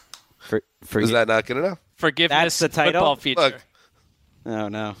segment. Is that not good enough? Forgiveness That's the title? football feature. Look, Oh,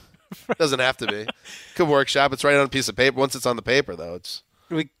 no. doesn't have to be. Could workshop. It's right on a piece of paper. Once it's on the paper, though, it's...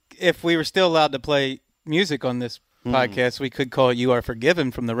 If we were still allowed to play music on this podcast, we could call it "You Are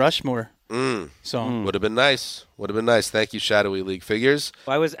Forgiven" from the Rushmore song. Would have been nice. Would have been nice. Thank you, Shadowy League figures.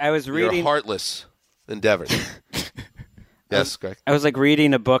 I was reading. Your heartless endeavors. Yes, Greg. I was like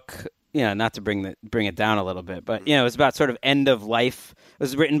reading a book, not to bring it down a little bit, but it was about sort of end of life. It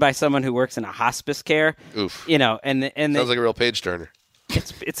was written by someone who works in a hospice care. Oof. And Sounds like a real page turner.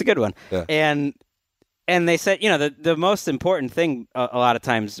 it's a good one. Yeah. And they said, the most important thing a lot of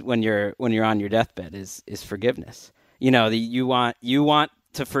times when you're on your deathbed is forgiveness. You want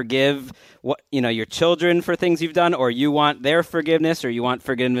to forgive your children for things you've done, or you want their forgiveness, or you want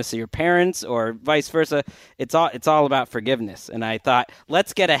forgiveness of your parents, or vice versa. It's all about forgiveness. And I thought,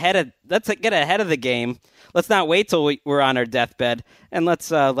 let's get ahead of the game. Let's not wait till we're on our deathbed, and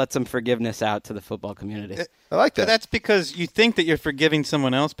let's let some forgiveness out to the football community. I like that. But that's because you think that you're forgiving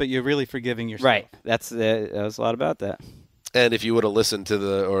someone else, but you're really forgiving yourself. Right. That was a lot about that. And if you would have listened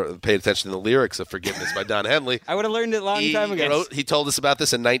to or paid attention to the lyrics of Forgiveness by Don Henley, I would have learned it a long time ago. He told us about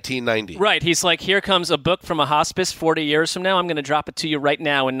this in 1990. Right. He's like, here comes a book from a hospice 40 years from now. I'm going to drop it to you right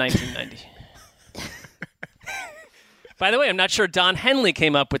now in 1990. By the way, I'm not sure Don Henley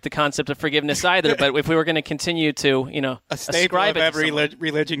came up with the concept of forgiveness either, but if we were going to continue to, A staple ascribe of it to every someone.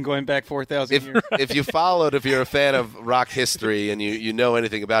 religion going back 4,000 years. If you're a fan of rock history and you know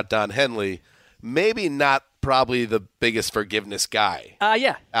anything about Don Henley, maybe not probably the biggest forgiveness guy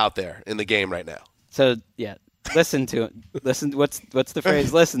Yeah. out there in the game right now. So yeah, listen to him. Listen. What's the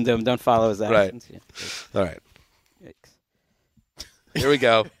phrase? Listen to him. Don't follow his actions. Right. Yeah. All right. Yikes. Here we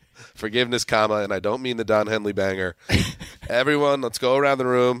go. Forgiveness, and I don't mean the Don Henley banger. Everyone, let's go around the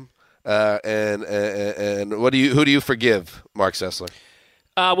room. And who do you forgive, Mark Sessler?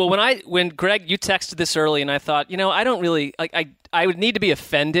 Well, when Greg, you texted this early, and I thought, I don't really I would need to be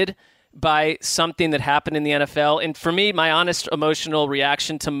offended by something that happened in the NFL. And for me, my honest emotional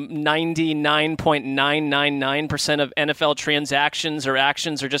reaction to 99.999% of NFL transactions or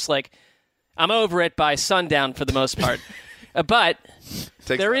actions are just like, I'm over it by sundown for the most part. But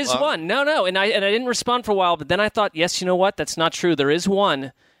there is one. No. And I didn't respond for a while, but then I thought, yes, you know what? That's not true. There is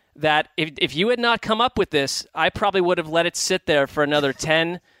one that if you had not come up with this, I probably would have let it sit there for another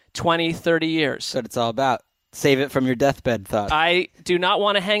 10, 20, 30 years. That's what it's all about. Save it from your deathbed thought. I do not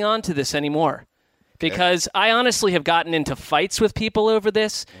want to hang on to this anymore because I honestly have gotten into fights with people over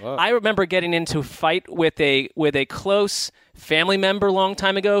this. Whoa. I remember getting into a fight with a close family member a long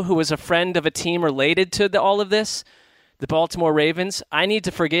time ago who was a friend of a team related to all of this, the Baltimore Ravens. I need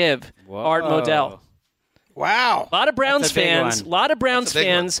to forgive Art Modell. Wow. A lot of Browns fans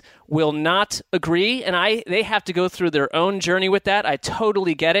will not agree, and they have to go through their own journey with that. I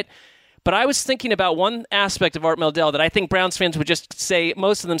totally get it. But I was thinking about one aspect of Art Modell that I think Browns fans would just say,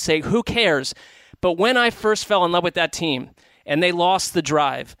 most of them say, who cares? But when I first fell in love with that team, and they lost the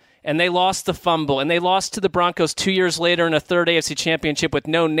drive, and they lost the fumble, and they lost to the Broncos 2 years later in a third AFC championship with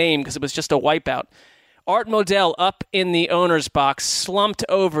no name because it was just a wipeout, Art Modell up in the owner's box, slumped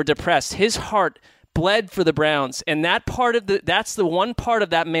over, depressed. His heart bled for the Browns, and that's the one part of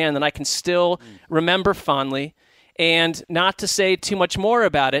that man that I can still remember fondly. And not to say too much more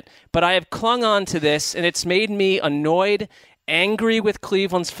about it, but I have clung on to this, and it's made me annoyed, angry with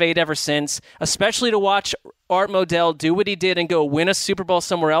Cleveland's fate ever since, especially to watch Art Modell do what he did and go win a Super Bowl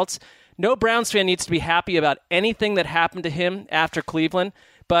somewhere else. No Browns fan needs to be happy about anything that happened to him after Cleveland,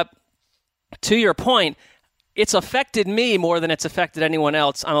 but to your point, it's affected me more than it's affected anyone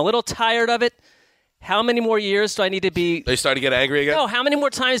else. I'm a little tired of it. How many more years do I need to be... They starting to get angry again? No, how many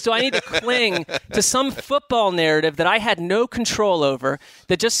more times do I need to cling to some football narrative that I had no control over,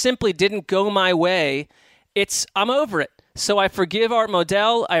 that just simply didn't go my way? I'm over it. So I forgive Art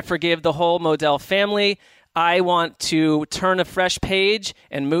Modell. I forgive the whole Modell family. I want to turn a fresh page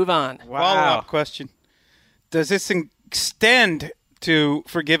and move on. Wow. Follow-up question. Does this extend to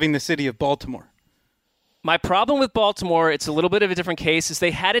forgiving the city of Baltimore? My problem with Baltimore, it's a little bit of a different case, is they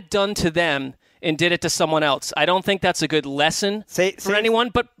had it done to them and did it to someone else. I don't think that's a good lesson for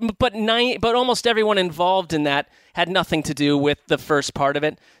anyone, but almost everyone involved in that had nothing to do with the first part of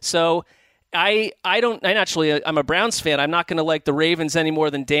it. So I'm a Browns fan. I'm not going to like the Ravens any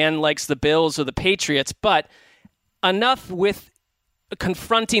more than Dan likes the Bills or the Patriots, but enough with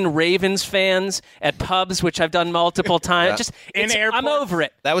confronting Ravens fans at pubs, which I've done multiple times. I'm over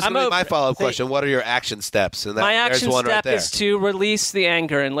it. That was going to be my follow-up question. What are your action steps? And my action step is to release the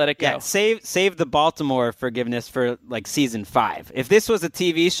anger and let it go. Yeah, save the Baltimore forgiveness for like season 5. If this was a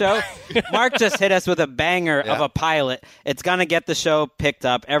TV show, Mark just hit us with a banger of a pilot. It's going to get the show picked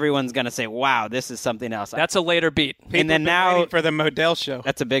up. Everyone's going to say, wow, this is something else. That's a later beat. And then now for the Modell show.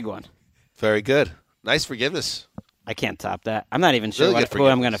 That's a big one. Very good. Nice forgiveness. I can't top that. I'm not even sure who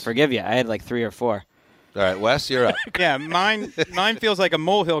I'm going to forgive you. I had like 3 or 4. All right, Wes, you're up. Yeah, mine feels like a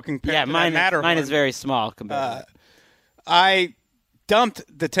molehill compared to that Matterhorn. Mine is very small compared. I dumped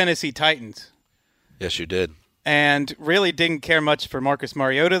the Tennessee Titans. Yes, you did. And really didn't care much for Marcus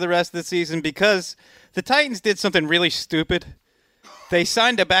Mariota the rest of the season because the Titans did something really stupid. They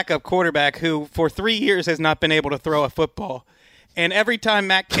signed a backup quarterback who for 3 years has not been able to throw a football. And every time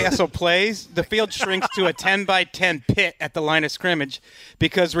Matt Castle plays, the field shrinks to a 10-by-10 pit at the line of scrimmage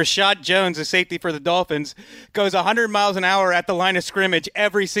because Rashad Jones, the safety for the Dolphins, goes 100 miles an hour at the line of scrimmage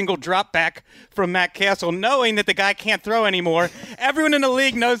every single drop back from Matt Castle, knowing that the guy can't throw anymore. Everyone in the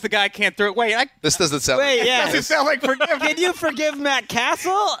league knows the guy can't throw. This doesn't sound doesn't sound like forgiveness. Can you forgive Matt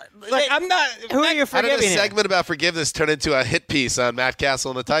Castle? I'm not. Who are you How did forgiving? a segment about forgiveness turn into a hit piece on Matt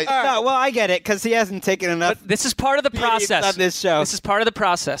Castle and the Titans? No, well, I get it because he hasn't taken enough. But this is part of the process. On this show. This is part of the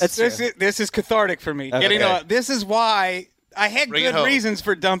process. This is cathartic for me. Okay. This is why I had good reasons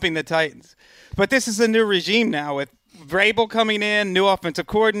for dumping the Titans. But this is a new regime now with Vrabel coming in, new offensive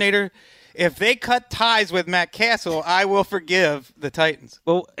coordinator. If they cut ties with Matt Castle, I will forgive the Titans.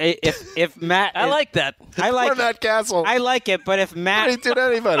 Well, if Matt, I like that. I like Matt Castle. I like it, but if Matt, he did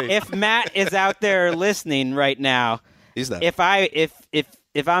anybody. If Matt is out there listening right now, he's not.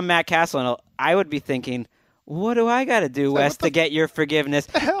 If I'm Matt Castle, I would be thinking, what do I got to do, Wes, to get your forgiveness?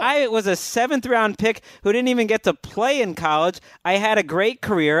 I was a 7th-round pick who didn't even get to play in college. I had a great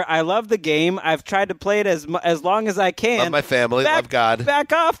career. I love the game. I've tried to play it as long as I can. Love my family. Love God.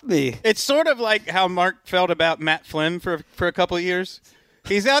 Back off me. It's sort of like how Mark felt about Matt Flynn for a couple of years.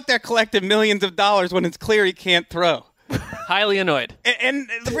 He's out there collecting millions of dollars when it's clear he can't throw. highly annoyed. And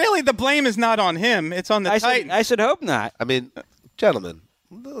really, the blame is not on him. It's on the Titans. I should hope not. I mean, gentlemen,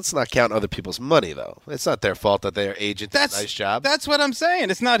 let's not count other people's money, though. It's not their fault that their agent did a nice job. That's what I'm saying.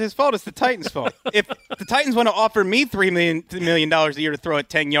 It's not his fault. It's the Titans' fault. If the Titans want to offer me $3 million a year to throw it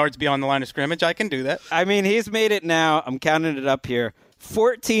 10 yards beyond the line of scrimmage, I can do that. I mean, he's made it now. I'm counting it up here.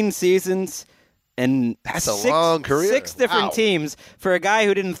 14 seasons and that's a long career. 6 different teams for a guy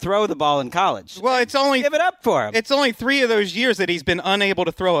who didn't throw the ball in college. Well, it's only give it up for him. It's only 3 of those years that he's been unable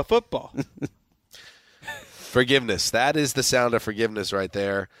to throw a football. Forgiveness. That is the sound of forgiveness right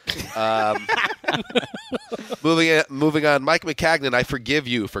there. Moving on. Mike McCagnon, I forgive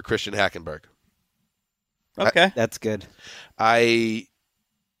you for Christian Hackenberg. Okay. That's good. The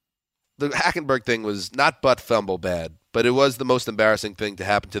Hackenberg thing was not butt fumble bad, but it was the most embarrassing thing to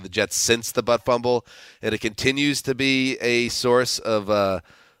happen to the Jets since the butt fumble, and it continues to be a source of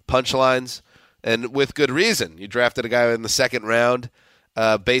punchlines, and with good reason. You drafted a guy in the second round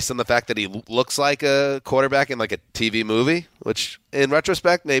based on the fact that he looks like a quarterback in like a TV movie, which in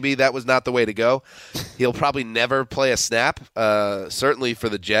retrospect, maybe that was not the way to go. He'll probably never play a snap, certainly for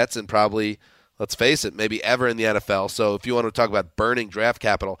the Jets, and probably, let's face it, maybe ever in the NFL. So if you want to talk about burning draft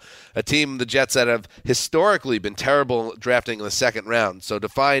capital, a team, the Jets, that have historically been terrible drafting in the second round. So to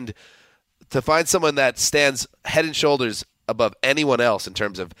find someone that stands head and shoulders above anyone else in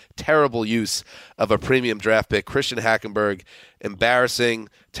terms of terrible use of a premium draft pick, Christian Hackenberg, embarrassing,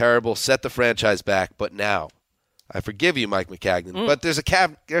 terrible, set the franchise back. But now, I forgive you, Mike McCagnon. But there's a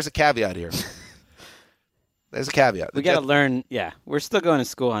caveat here. There's a caveat. We got to learn. Yeah, we're still going to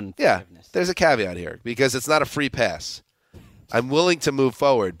school on forgiveness. There's a caveat here because it's not a free pass. I'm willing to move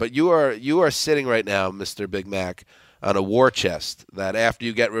forward, but you are sitting right now, Mr. Big Mac, on a war chest that after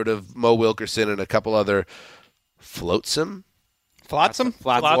you get rid of Mo Wilkerson and a couple other Flotsam,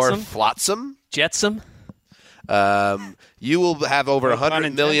 Jetsam, you will have over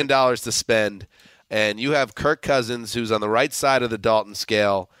 $100 million to spend, and you have Kirk Cousins, who's on the right side of the Dalton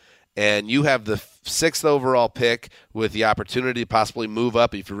scale, and you have the 6th overall pick with the opportunity to possibly move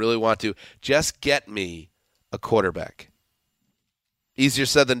up if you really want to. Just get me a quarterback. Easier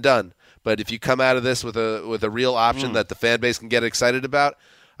said than done, but if you come out of this with a real option that the fan base can get excited about,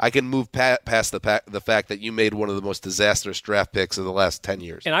 I can move past the fact that you made one of the most disastrous draft picks of the last 10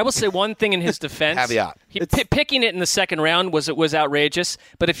 years. And I will say one thing in his defense. Caveat. Picking it in the second round was outrageous.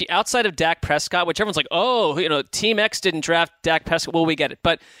 But if you outside of Dak Prescott, which everyone's like, oh, Team X didn't draft Dak Prescott. Well, we get it.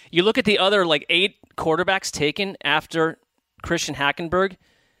 But you look at the other 8 quarterbacks taken after Christian Hackenberg.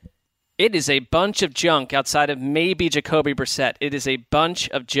 It is a bunch of junk outside of maybe Jacoby Brissett. It is a bunch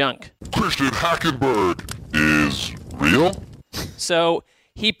of junk. Christian Hackenberg is real? So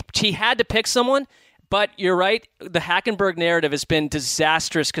he had to pick someone, but you're right. The Hackenberg narrative has been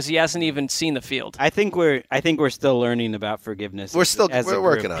disastrous because he hasn't even seen the field. I think we're still learning about forgiveness. We're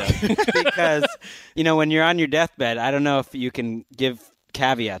working on it because when you're on your deathbed, I don't know if you can give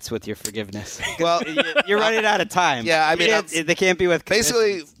caveats with your forgiveness. Well, you're running out of time. Yeah, I mean, they can't be with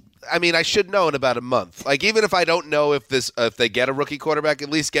basically. I mean, I should know in about a month. Like, even if I don't know if they get a rookie quarterback, at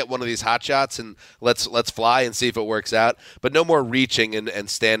least get one of these hot shots and let's fly and see if it works out. But no more reaching and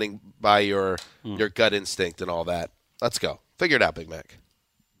standing by your gut instinct and all that. Let's go. Figure it out, Big Mac.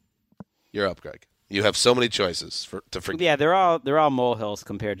 You're up, Greg. You have so many choices to forget. Yeah, they're all molehills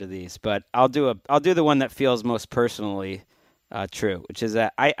compared to these, but I'll do the one that feels most personally true, which is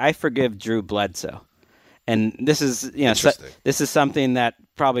that I forgive Drew Bledsoe. And this is this is something that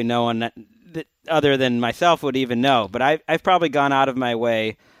probably no one that other than myself would even know. But I've probably gone out of my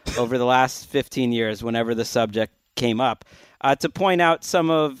way over the last 15 years, whenever the subject came up, to point out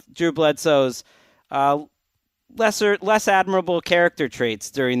some of Drew Bledsoe's less admirable character traits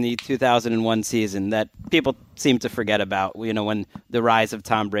during the 2001 season that people seem to forget about. When the rise of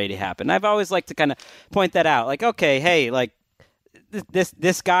Tom Brady happened, I've always liked to kind of point that out. Like, okay, hey, like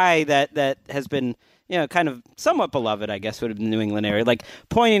this guy that has been kind of somewhat beloved, I guess, would have been the New England area, like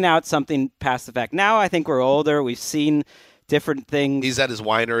pointing out something past the fact. Now I think we're older. We've seen different things. He's at his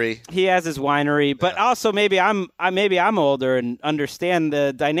winery. He has his winery, but also maybe I'm older and understand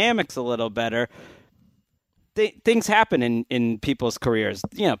the dynamics a little better. Things happen in people's careers.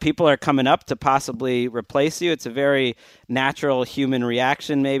 People are coming up to possibly replace you. It's a very natural human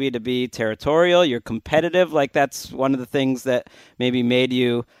reaction, maybe, to be territorial. You're competitive. Like, that's one of the things that maybe made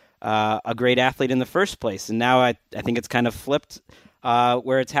you a great athlete in the first place. And now I think it's kind of flipped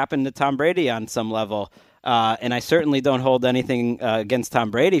where it's happened to Tom Brady on some level. And I certainly don't hold anything against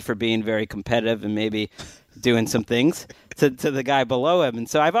Tom Brady for being very competitive and maybe doing some things to the guy below him. And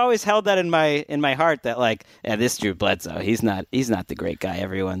so I've always held that in my heart that, like, this Drew Bledsoe, he's not the great guy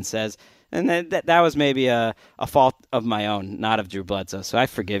everyone says. And that was maybe a fault of my own, not of Drew Bledsoe. So I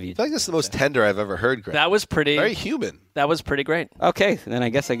forgive you. I feel like this is the most tender I've ever heard, Greg. That was very human. That was pretty great. Okay, then I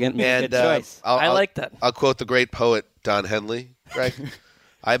guess I get a good choice. I like that. I'll quote the great poet Don Henley, Greg.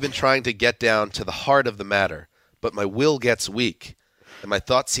 I've been trying to get down to the heart of the matter, but my will gets weak, and my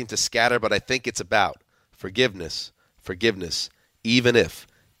thoughts seem to scatter, but I think it's about forgiveness, even if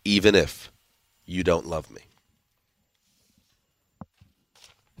you don't love me.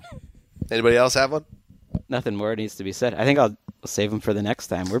 Anybody else have one? Nothing more needs to be said. I think I'll save them for the next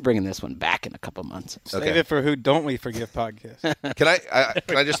time. We're bringing this one back in a couple months. Save it for Who Don't We Forgive podcast.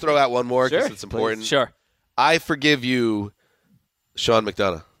 Can I just throw out one more because it's important? Please. Sure. I forgive you, Sean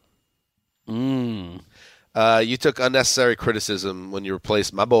McDonough. You took unnecessary criticism when you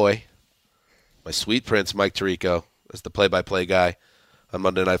replaced my boy, my sweet prince, Mike Tirico, as the play-by-play guy on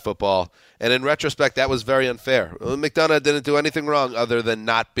Monday Night Football. And in retrospect, that was very unfair. McDonough didn't do anything wrong other than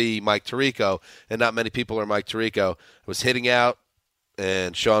not be Mike Tirico, and not many people are Mike Tirico. It was hitting out,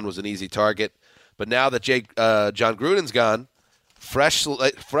 and Sean was an easy target. But now that John Gruden's gone, fresh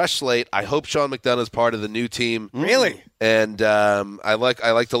slate. I hope Sean McDonough's part of the new team. Really? And I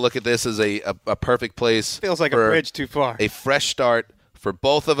like to look at this as a perfect place. Feels like a bridge too far. A fresh start for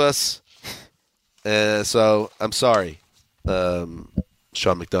both of us. So I'm sorry, Sean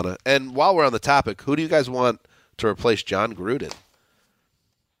McDonough. And while we're on the topic, who do you guys want to replace John Gruden?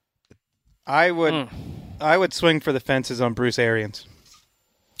 I would swing for the fences on Bruce Arians.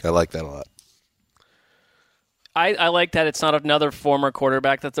 I like that a lot. I like that it's not another former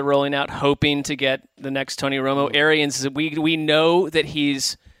quarterback that they're rolling out, hoping to get the next Tony Romo. Arians, we know that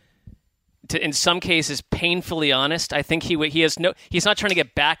he's, in some cases, painfully honest. I think he's not trying to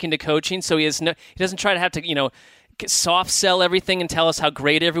get back into coaching, so he doesn't try to have to soft sell everything and tell us how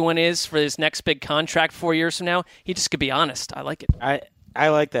great everyone is for his next big contract 4 years from now. He just could be honest. I like it. I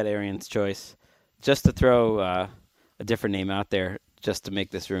like that Arians choice. Just to throw a different name out there, just to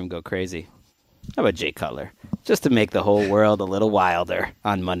make this room go crazy. How about Jay Cutler? Just to make the whole world a little wilder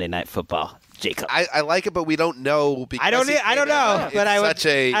on Monday Night Football. Jay Cutler. I like it, but we don't know. I don't know, but I'd like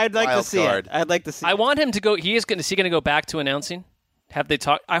to see card. it. I'd like to see. I want him to go. Is he going to go back to announcing? Have they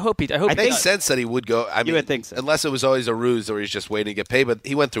talked? I hope he. It makes sense that he would go. I mean, you would think so, unless it was always a ruse or he's just waiting to get paid. But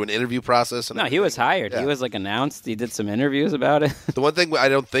he went through an interview process. And he was hired. Yeah. He was announced. He did some interviews about it. The one thing I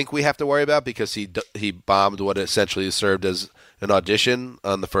don't think we have to worry about, because he bombed what essentially served as an audition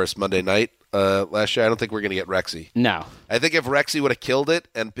on the first Monday night last year. I don't think we're going to get Rexy. No. I think if Rexy would have killed it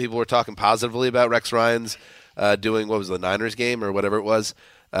and people were talking positively about Rex Ryan's doing what was the Niners game or whatever it was,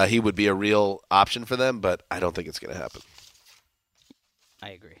 he would be a real option for them. But I don't think it's going to happen. I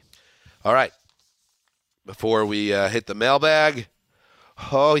agree. All right. Before we hit the mailbag,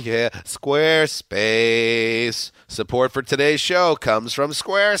 oh yeah, Squarespace. Support for today's show comes from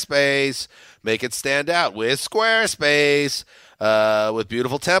Squarespace. Make it stand out with Squarespace. With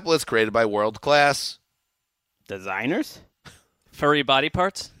beautiful templates created by world-class designers. Furry body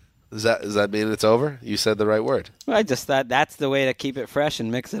parts. Does that mean it's over? You said the right word. Well, I just thought that's the way to keep it fresh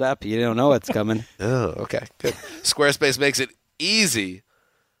and mix it up. You don't know what's coming. Oh, okay, good. Squarespace makes it easy.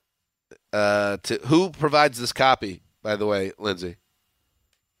 Who provides this copy, by the way, Lindsay?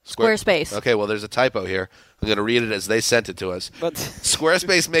 Squarespace. Okay, well, there's a typo here. I'm going to read it as they sent it to us. But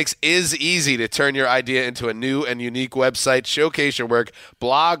Squarespace makes it easy to turn your idea into a new and unique website, showcase your work,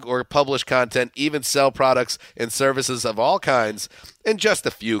 blog or publish content, even sell products and services of all kinds in just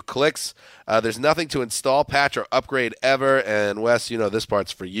a few clicks. There's nothing to install, patch, or upgrade ever. And Wes, this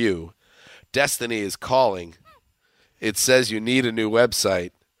part's for you. Destiny is calling. It says you need a new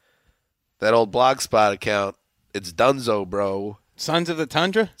website. That old Blogspot account, it's donezo, bro. Sons of the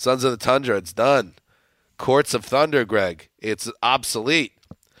Tundra? Sons of the Tundra, it's done. Courts of Thunder, Greg, it's obsolete.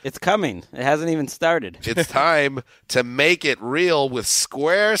 It's coming. It hasn't even started. It's time to make it real with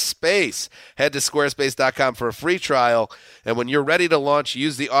Squarespace. Head to squarespace.com for a free trial. And when you're ready to launch,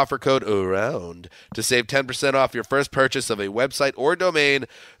 use the offer code AROUND to save 10% off your first purchase of a website or domain.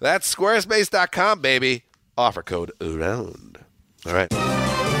 That's squarespace.com, baby. Offer code AROUND. All right. All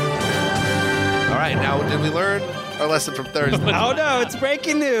right, now did we learn our lesson from Thursday? Oh, no, it's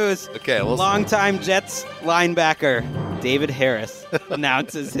breaking news. Okay, well, longtime Jets linebacker David Harris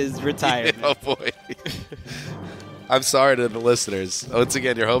announces his retirement. Oh, boy. I'm sorry to the listeners. Once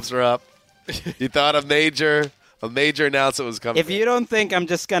again, your hopes are up. You thought a major announcement was coming. If you don't think I'm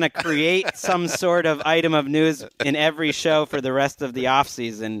just going to create some sort of item of news in every show for the rest of the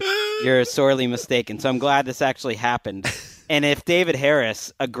offseason, you're sorely mistaken. So I'm glad this actually happened. And if David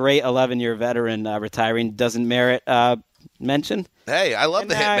Harris, a great 11-year veteran retiring, doesn't merit mention. Hey, I love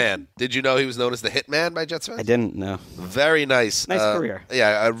the Hitman. Did you know he was known as the Hitman by Jets fans? I didn't know. Very nice. Nice career.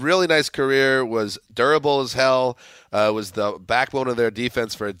 Yeah, a really nice career. Was durable as hell. Was the backbone of their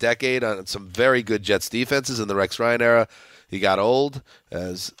defense for a decade on some very good Jets defenses in the Rex Ryan era. He got old,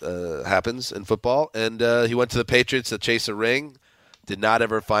 as happens in football, and he went to the Patriots to chase a ring. Did not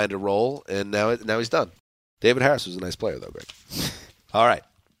ever find a role, and now he's done. David Harris was a nice player, though, Greg. All right.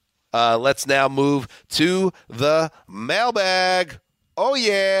 Let's now move to the mailbag. Oh,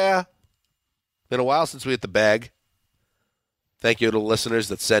 yeah. Been a while since we hit the bag. Thank you to the listeners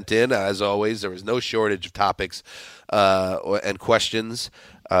that sent in. As always, there was no shortage of topics and questions.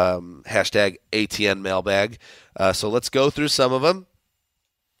 Hashtag ATN mailbag. So let's go through some of them.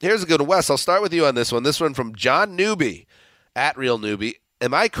 Here's a good one. Wes, I'll start with you on this one. This one from John Newby, @RealNewby.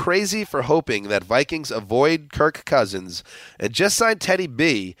 Am I crazy for hoping that Vikings avoid Kirk Cousins and just sign Teddy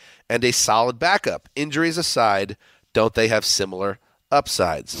B and a solid backup? Injuries aside, don't they have similar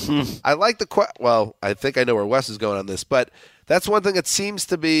upsides? I like the well, I think I know where Wes is going on this, but that's one thing that seems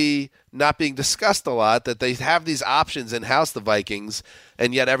to be not being discussed a lot, that they have these options in-house, the Vikings,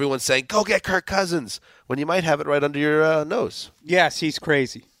 and yet everyone's saying, go get Kirk Cousins, when you might have it right under your nose. Yes, he's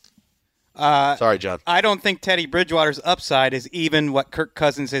crazy. Sorry, John. I don't think Teddy Bridgewater's upside is even what Kirk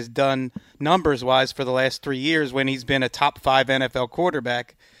Cousins has done numbers-wise for the last 3 years when he's been a top 5 NFL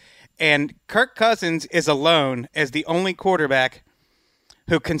quarterback. And Kirk Cousins is alone as the only quarterback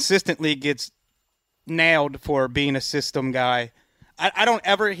who consistently gets nailed for being a system guy. I don't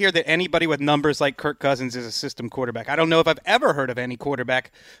ever hear that anybody with numbers like Kirk Cousins is a system quarterback. I don't know if I've ever heard of any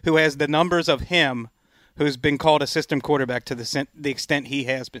quarterback who has the numbers of him who's been called a system quarterback to the extent he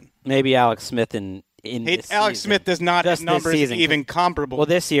has been. Maybe Alex Smith Alex Smith does not have numbers even comparable. Well,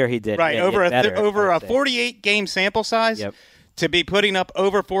 this year he did. Right, over a 48 game sample size. Yep. To be putting up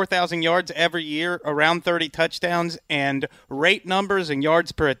over 4,000 yards every year, around 30 touchdowns, and rate numbers and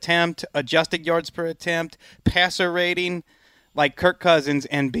yards per attempt, adjusted yards per attempt, passer rating, like Kirk Cousins,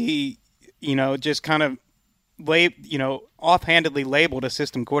 and be, just kind of, offhandedly labeled a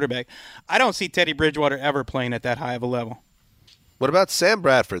system quarterback. I don't see Teddy Bridgewater ever playing at that high of a level. What about Sam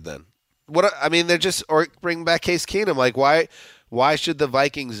Bradford then? They're just, or bring back Case Keenum. Like, why should the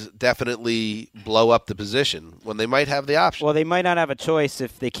Vikings definitely blow up the position when they might have the option? Well, they might not have a choice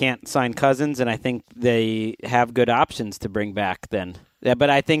if they can't sign Cousins, and I think they have good options to bring back then. Yeah, but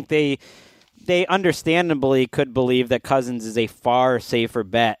I think they understandably could believe that Cousins is a far safer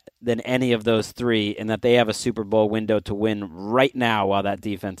bet than any of those three, and that they have a Super Bowl window to win right now while that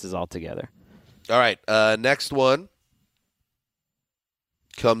defense is all together. All right, next one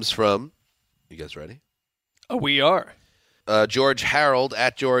comes from, you guys ready? Oh, we are. George Harold,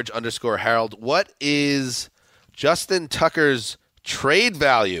 @George_Harold. What is Justin Tucker's trade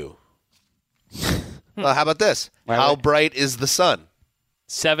value? Well, how about this? How bright is the sun?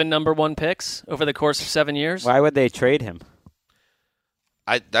 7 number 1 picks over the course of 7 years. Why would they trade him?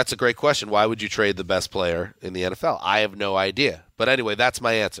 That's a great question. Why would you trade the best player in the NFL? I have no idea. But anyway, that's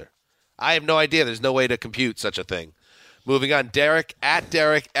my answer. I have no idea. There's no way to compute such a thing. Moving on, Derek,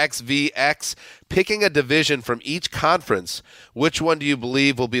 @DerekXVX. Picking a division from each conference, which one do you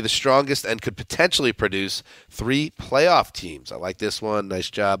believe will be the strongest and could potentially produce 3 playoff teams? I like this one. Nice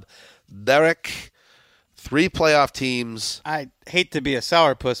job, Derek. 3 playoff teams. I hate to be a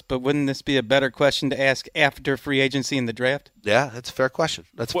sourpuss, but wouldn't this be a better question to ask after free agency in the draft? Yeah, that's a fair question.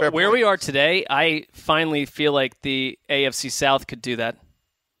 That's a fair Where point. we are today, I finally feel like the AFC South could do that.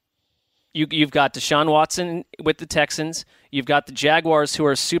 You've got Deshaun Watson with the Texans. You've got the Jaguars, who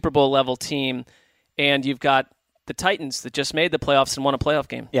are a Super Bowl level team, and you've got the Titans that just made the playoffs and won a playoff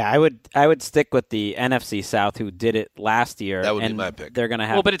game. Yeah, I would stick with the NFC South, who did it last year. That would be my pick. They're going to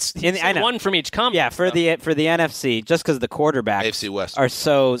have. Well, but it's one from each conference. Yeah, for the NFC, just because the quarterbacks AFC West are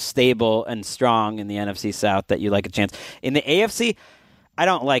so stable and strong in the NFC South that you like a chance. In the AFC, I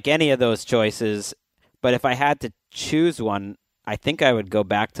don't like any of those choices, but if I had to choose one, I think I would go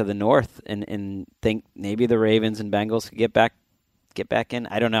back to the North and think maybe the Ravens and Bengals could get back in.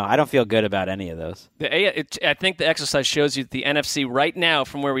 I don't know. I don't feel good about any of those. I think the exercise shows you that the NFC right now,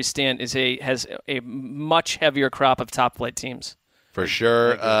 from where we stand, has a much heavier crop of top flight teams. For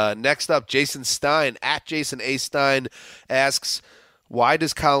sure. Next up, Jason Stein, @JasonA. asks, why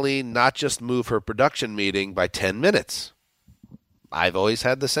does Colleen not just move her production meeting by 10 minutes? I've always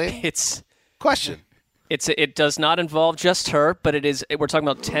had the same question. It does not involve just her, but we're talking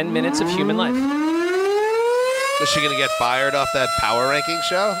about 10 minutes of human life. Is she going to get fired off that power ranking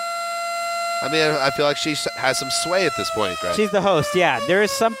show? I mean, I feel like she has some sway at this point, Greg. She's the host, yeah. There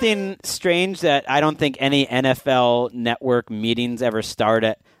is something strange that I don't think any NFL network meetings ever start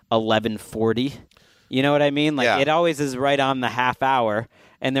at 11:40. You know what I mean? Like Yeah. it always is right on the half hour,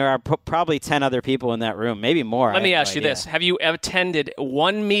 and there are probably 10 other people in that room, maybe more. Let me I have ask no you idea. this. Have you attended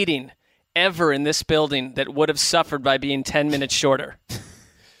one meeting ever in this building that would have suffered by being 10 minutes shorter?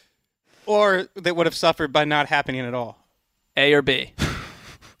 Or that would have suffered by not happening at all. A or B?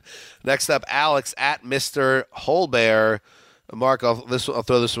 Next up, Alex at Mr. Holbear. Mark, I'll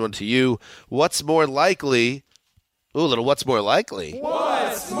throw this one to you. What's more likely? Ooh, little what's more likely?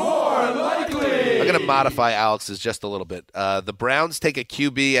 What's more likely? I'm going to modify Alex's just a little bit. The Browns take a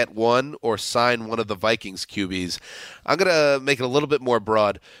QB at 1 or sign one of the Vikings QBs. I'm going to make it a little bit more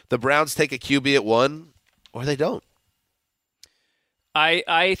broad. The Browns take a QB at 1 or they don't.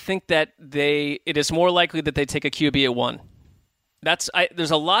 I think that it is more likely that they take a QB at 1.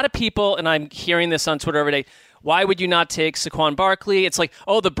 There's a lot of people, and I'm hearing this on Twitter every day. Why would you not take Saquon Barkley? It's like,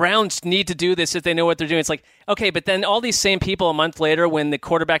 oh, the Browns need to do this if they know what they're doing. It's like, okay, but then all these same people a month later, when the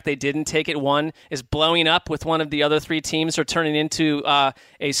quarterback they didn't take at 1 is blowing up with one of the other 3 teams or turning into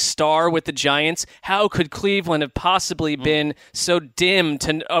a star with the Giants, how could Cleveland have possibly been so dim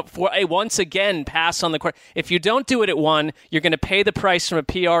to for a once again pass on the court? If you don't do it at 1, you're going to pay the price from a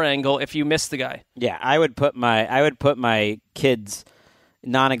PR angle if you miss the guy. Yeah, I would put my kids'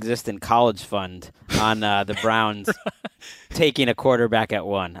 non-existent college fund on the Browns taking a quarterback at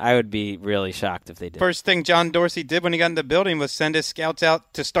 1. I would be really shocked if they did. First thing John Dorsey did when he got in the building was send his scouts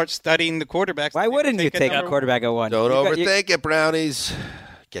out to start studying the quarterbacks. Why wouldn't you take a quarterback at 1? Don't overthink it, Brownies.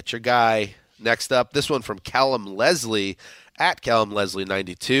 Get your guy. Next up, this one from Callum Leslie at Callum Leslie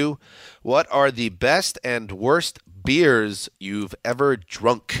 92. What are the best and worst beers you've ever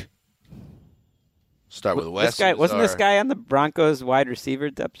drunk? Start with Wes. Wasn't this guy on the Broncos wide receiver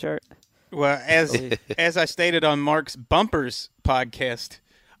depth chart? Well, as I stated on Mark's Bumpers podcast,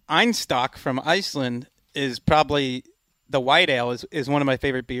 Einstock from Iceland is probably the white ale is one of my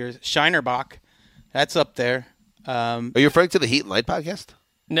favorite beers. Shinerbach, that's up there. Are you referring to the Heat and Light podcast?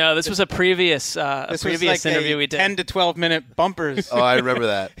 No, this was a previous This was like interview a we did. 10 to 12 minute bumpers. Oh, I remember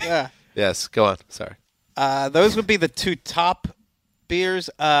that. Yeah. Yes, go on. Sorry. Those would be the 2 top beers.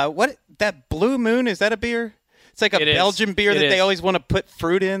 What that Blue Moon, is that a beer? It's like a Belgian beer that they always want to put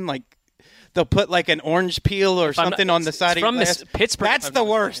fruit in, like they'll put like an orange peel or something on the side of your glass. Pittsburgh. That's the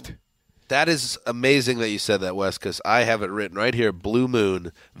worst. That is amazing that you said that, Wes, because I have it written right here. Blue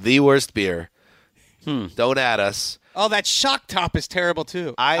Moon, the worst beer. Don't add us. Oh, that Shock Top is terrible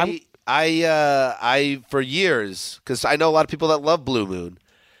too. I for years, because I know a lot of people that love Blue Moon,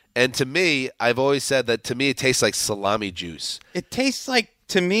 and to me, I've always said that to me it tastes like salami juice. It tastes like,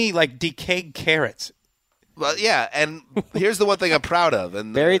 to me, like decayed carrots. Well, yeah, and here's the one thing I'm proud of.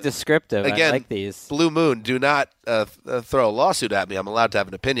 And Very descriptive. Again, I like these. Blue Moon, do not throw a lawsuit at me. I'm allowed to have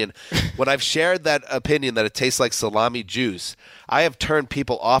an opinion. When I've shared that opinion that it tastes like salami juice, I have turned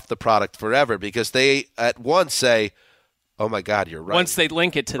people off the product forever because they at once say, oh, my God, you're right. Once they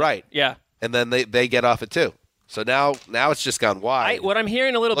link it to right. Yeah. And then they get off it, too. So now it's just gone wide. What I'm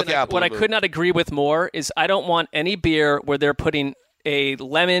hearing a little Look bit, out, what I Blue could Moon. not agree with more is I don't want any beer where they're putting a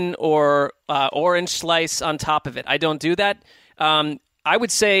lemon or orange slice on top of it. I don't do that. I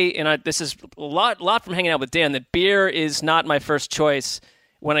would say, and this is a lot from hanging out with Dan, that beer is not my first choice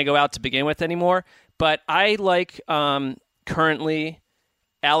when I go out to begin with anymore. But I like currently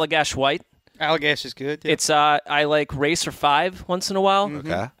Allagash White. Allagash is good. Yeah. It's I like Racer 5 once in a while.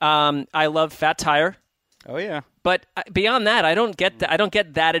 Okay. I love Fat Tire. Oh yeah. But beyond that, I don't get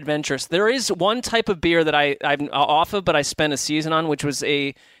that adventurous. There is one type of beer that I'm off of, but I spent a season on, which was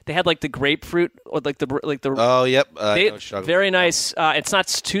they had like the grapefruit or like the. Oh yep. I know what you're very nice. It's not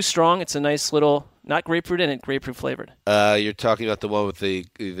too strong. It's a nice little not grapefruit in it, grapefruit flavored. You're talking about the one with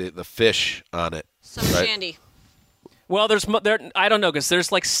the fish on it. Some right? shandy. Well, I don't know because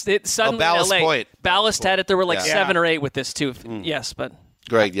there's like suddenly Ballast in LA, Point. Ballast had it. There were like Yeah. 7 or 8 with this too. Yes, but.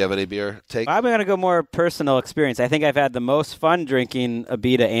 Greg, do you have any beer take? I'm going to go more personal experience. I think I've had the most fun drinking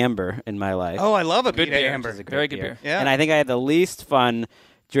Abita Amber in my life. Oh, I love a Good Abita beer. Amber. Very good beer. Yeah. And I think I had the least fun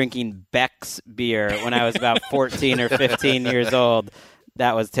drinking Beck's beer when I was about 14 or 15 years old.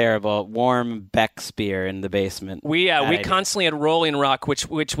 That was terrible. Warm Beck's beer in the basement. We constantly had Rolling Rock, which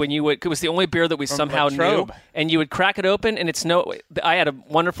when you would, it was the only beer that we somehow knew, Latrobe. and you would crack it open, and I had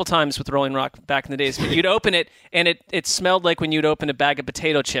wonderful times with Rolling Rock back in the days. But you'd open it, and it smelled like when you'd open a bag of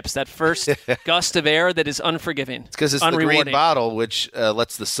potato chips. That first gust of air that is unforgiving. It's because it's the green bottle, which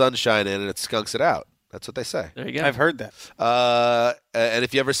lets the sun shine in, and it skunks it out. That's what they say. There you go. I've heard that. And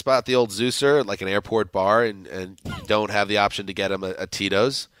if you ever spot the old Zeuser, like an airport bar, and you don't have the option to get them a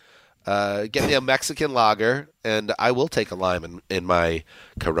Tito's, Get me a Mexican lager, and I will take a lime in my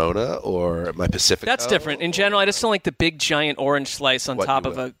Corona or my Pacifico. That's different. In general, I just don't like the big, giant orange slice on top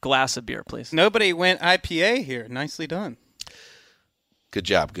of a glass of beer, please. Nobody went IPA here. Nicely done. Good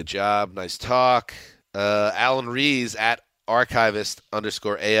job. Nice talk. Alan Rees at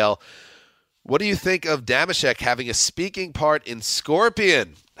archivist_AL. What do you think of Damashek having a speaking part in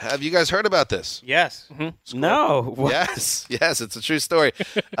Scorpion? Have you guys heard about this? Yes. Mm-hmm. No. Yes, it's a true story.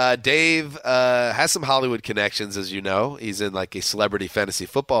 Dave has some Hollywood connections, as you know. He's in like a celebrity fantasy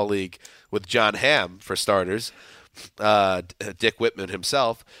football league with John Hamm, for starters, Dick Whitman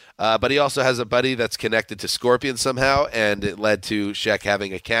himself. But he also has a buddy that's connected to Scorpion somehow, and it led to Sheck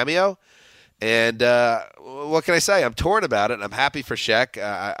having a cameo. And what can I say? I'm torn about it. I'm happy for Sheck.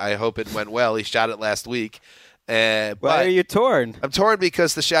 I hope it went well. He shot it last week. Why are you torn? I'm torn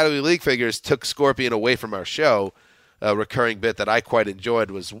because the Shadowy League figures took Scorpion away from our show. A recurring bit that I quite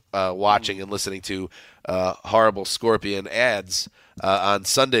enjoyed was watching and listening to horrible Scorpion ads on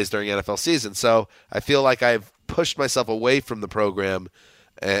Sundays during NFL season. So I feel like I've pushed myself away from the program,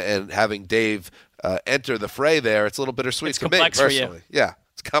 and having Dave enter the fray there, it's a little bittersweet It's to complex me for you. personally. Yeah,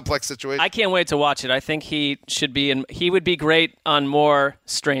 it's a complex situation. I can't wait to watch it. I think he should be in. He would be great on more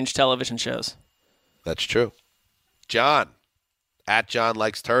strange television shows. That's true. John, at John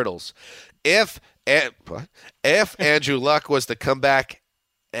Likes Turtles. If Andrew Luck was to come back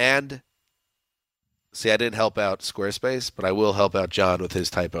and see, I didn't help out Squarespace, but I will help out John with his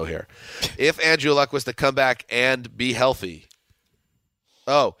typo here. If Andrew Luck was to come back and be healthy,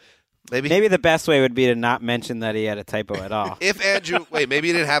 maybe the best way would be to not mention that he had a typo at all. Maybe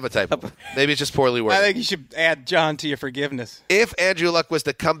he didn't have a typo. Maybe it's just poorly worded. I think you should add John to your forgiveness. If Andrew Luck was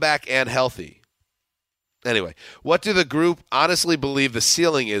to come back and healthy. Anyway, what do the group honestly believe the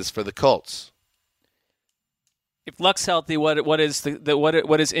ceiling is for the Colts? If Luck's healthy, what is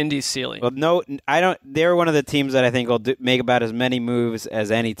Indy's ceiling? Well, no, I don't. They're one of the teams that I think will make about as many moves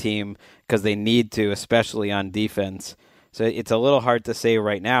as any team because they need to, especially on defense. So it's a little hard to say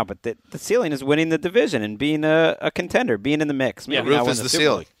right now, but the ceiling is winning the division and being a contender, being in the mix. Yeah, roof is the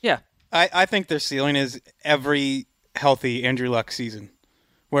ceiling. Yeah, I think their ceiling is every healthy Andrew Luck season.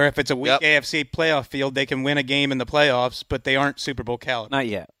 Where if it's a weak AFC playoff field, they can win a game in the playoffs, but they aren't Super Bowl caliber. Not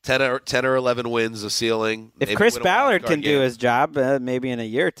yet. 10 or 11 wins, a ceiling. If Chris Ballard can do his job, maybe in a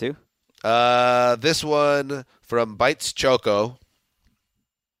year or two. This one from Bites Choco.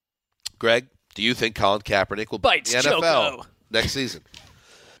 Greg, do you think Colin Kaepernick will be in the NFL next season?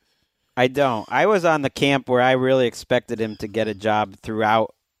 I don't. I was on the camp where I really expected him to get a job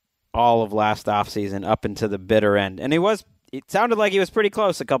throughout all of last offseason up into the bitter end. And it sounded like he was pretty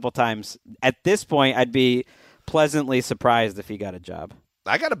close a couple times. At this point, I'd be pleasantly surprised if he got a job.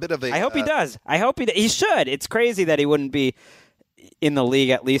 I got a bit of a... I hope he does. I hope he should. It's crazy that he wouldn't be in the league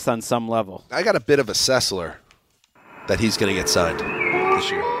at least on some level. I got a bit of a Sessler that he's going to get signed this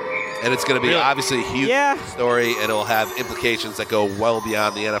year. And it's going to be obviously a huge story, and it'll have implications that go well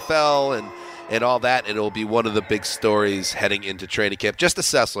beyond the NFL and all that, and it'll be one of the big stories heading into training camp. Just a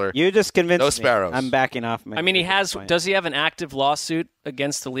Sessler. You just convinced me. No Sparrows. I'm backing off. Does he have an active lawsuit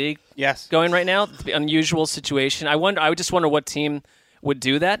against the league? Yes. Going right now? The unusual situation. I just wonder what team would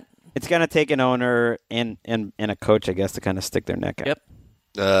do that. It's going to take an owner and a coach, I guess, to kind of stick their neck out.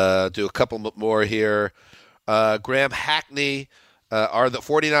 Yep. Do a couple more here. Graham Hackney, are the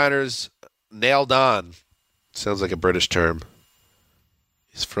 49ers nailed on? Sounds like a British term.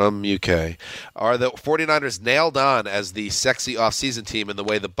 He's from UK. Are the 49ers nailed on as the sexy offseason team in the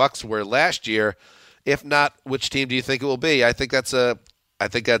way the Bucs were last year? If not, which team do you think it will be? I think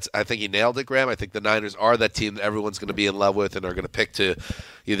he nailed it, Graham. I think the Niners are that team that everyone's going to be in love with and are going to pick to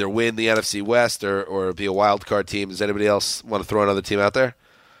either win the NFC West or be a wild card team. Does anybody else want to throw another team out there?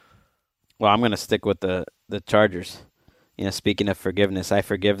 Well, I'm going to stick with the Chargers. Speaking of forgiveness, I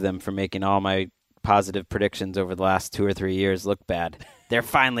forgive them for making all my positive predictions over the last 2 or 3 years look bad. They're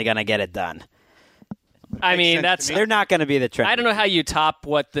finally going to get it done. I mean, they're not going to be the trend. I don't know how you top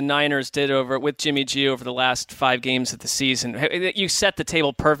what the Niners did with Jimmy G over the last 5 games of the season. You set the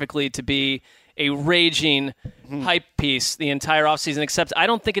table perfectly to be a raging hype piece the entire offseason, except I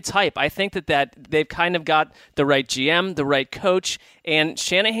don't think it's hype. I think that they've kind of got the right GM, the right coach, and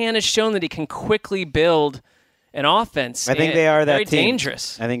Shanahan has shown that he can quickly build an offense. I think they are that very team.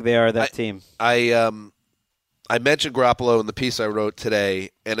 Dangerous. I think they are that team. I mentioned Garoppolo in the piece I wrote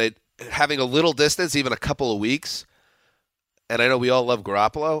today, and having a little distance, even a couple of weeks, and I know we all love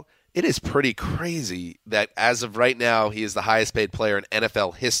Garoppolo, it is pretty crazy that as of right now, he is the highest paid player in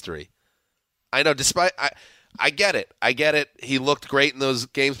NFL history. I know, I get it. He looked great in those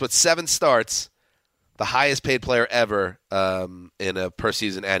games, but 7 starts, the highest paid player ever in a per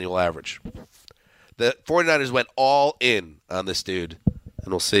season annual average. The 49ers went all in on this dude,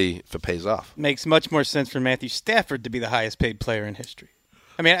 and we'll see if it pays off. Makes much more sense for Matthew Stafford to be the highest paid player in history.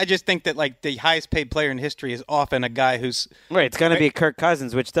 I mean, I just think that like the highest paid player in history is often a guy who's right. It's going to be Kirk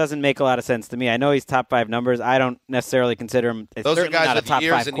Cousins, which doesn't make a lot of sense to me. I know he's top 5 numbers. I don't necessarily consider him. Those are guys not with a top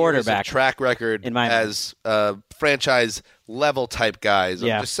years 5 and quarterback. years of track record in my as franchise level type guys.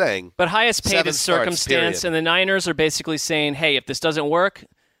 Yeah. I'm just saying. But highest paid 7 is starts, circumstance, period. and the Niners are basically saying, hey, if this doesn't work,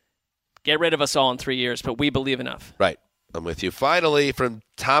 get rid of us all in 3 years, but we believe enough. Right. I'm with you. Finally, from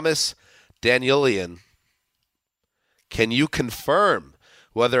Thomas Danielian, can you confirm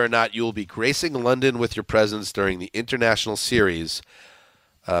whether or not you will be gracing London with your presence during the international series?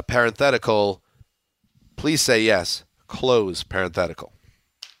 Parenthetical, please say yes. Close parenthetical.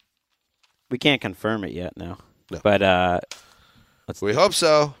 We can't confirm it yet, no. No. But we hope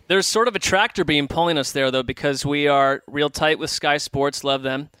so. There's sort of a tractor beam pulling us there, though, because we are real tight with Sky Sports. Love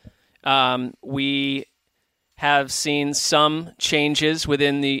them. We have seen some changes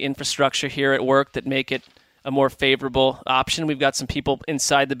within the infrastructure here at work that make it a more favorable option. We've got some people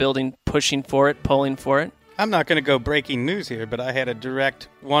inside the building pushing for it, pulling for it. I'm not going to go breaking news here, but I had a direct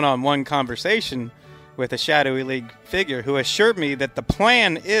one-on-one conversation with a shadowy league figure who assured me that the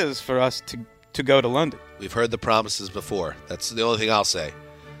plan is for us to go to London. We've heard the promises before. That's the only thing I'll say.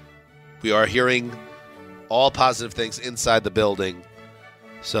 We are hearing all positive things inside the building,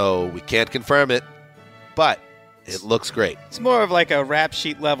 so we can't confirm it, but it looks great. It's more of like a rap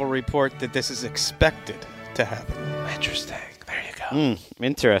sheet level report that this is expected to happen. Interesting. There you go.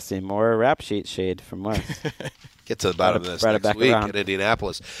 Interesting. More rap sheet shade from us. Get to the bottom of this brought it next back week around. in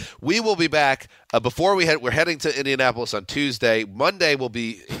Indianapolis. We will be back before we're heading to Indianapolis on Tuesday. Monday we'll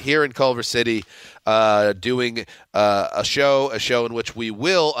be here in Culver City doing a show in which we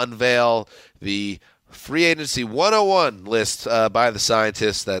will unveil the Free Agency 101 list by the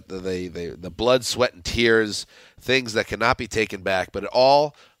scientists, that the blood, sweat, and tears, things that cannot be taken back, but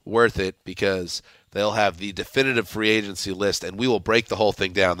all worth it because they'll have the definitive free agency list, and we will break the whole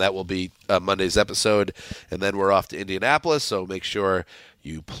thing down. That will be Monday's episode, and then we're off to Indianapolis, so make sure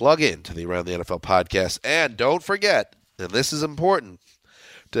you plug in to the Around the NFL podcast. And don't forget, and this is important,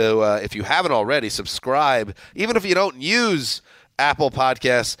 to if you haven't already, subscribe. Even if you don't use Apple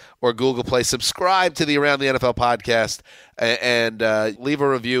Podcasts or Google Play, subscribe to the Around the NFL podcast and leave a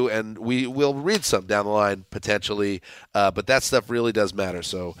review, and we will read some down the line potentially. But that stuff really does matter.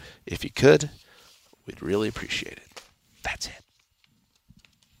 So if you could, we'd really appreciate it. That's it.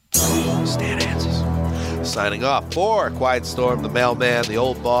 Stan Hanses signing off for Quiet Storm, the mailman, the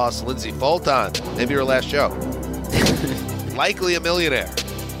old boss, Lindsey Fulton. Maybe your last show. Likely a millionaire.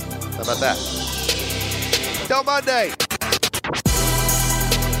 How about that? Till Monday.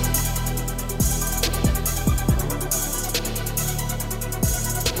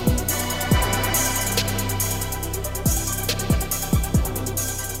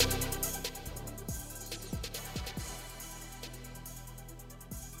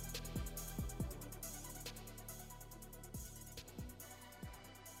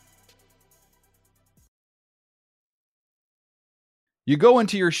 You go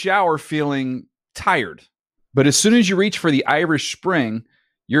into your shower feeling tired, but as soon as you reach for the Irish Spring,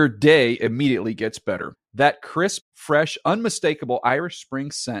 your day immediately gets better. That crisp, fresh, unmistakable Irish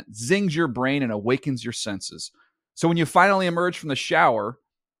Spring scent zings your brain and awakens your senses. So when you finally emerge from the shower,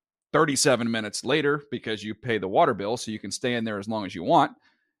 37 minutes later, because you pay the water bill so you can stay in there as long as you want,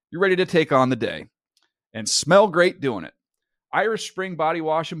 you're ready to take on the day. And smell great doing it. Irish Spring Body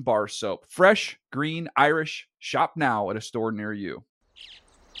Wash and Bar Soap. Fresh, green, Irish. Shop now at a store near you.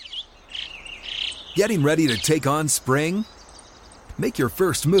 Getting ready to take on spring? Make your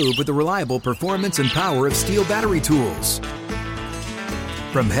first move with the reliable performance and power of Steel battery tools.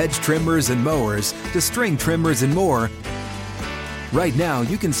 From hedge trimmers and mowers to string trimmers and more, right now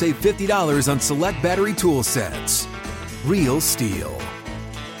you can save $50 on select battery tool sets. Real Steel.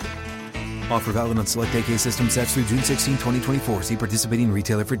 Offer valid on select AK system sets through June 16, 2024. See participating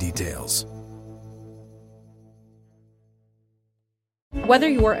retailer for details. Whether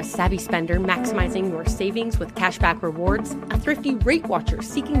you're a savvy spender maximizing your savings with cashback rewards, a thrifty rate watcher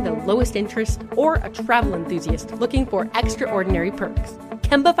seeking the lowest interest, or a travel enthusiast looking for extraordinary perks,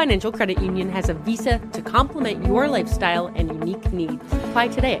 Kemba Financial Credit Union has a visa to complement your lifestyle and unique needs. Apply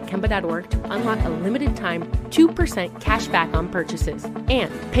today at Kemba.org to unlock a limited time 2% cash back on purchases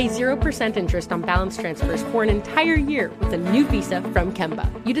and pay 0% interest on balance transfers for an entire year with a new visa from Kemba.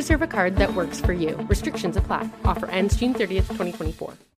 You deserve a card that works for you. Restrictions apply. Offer ends June 30th, 2024.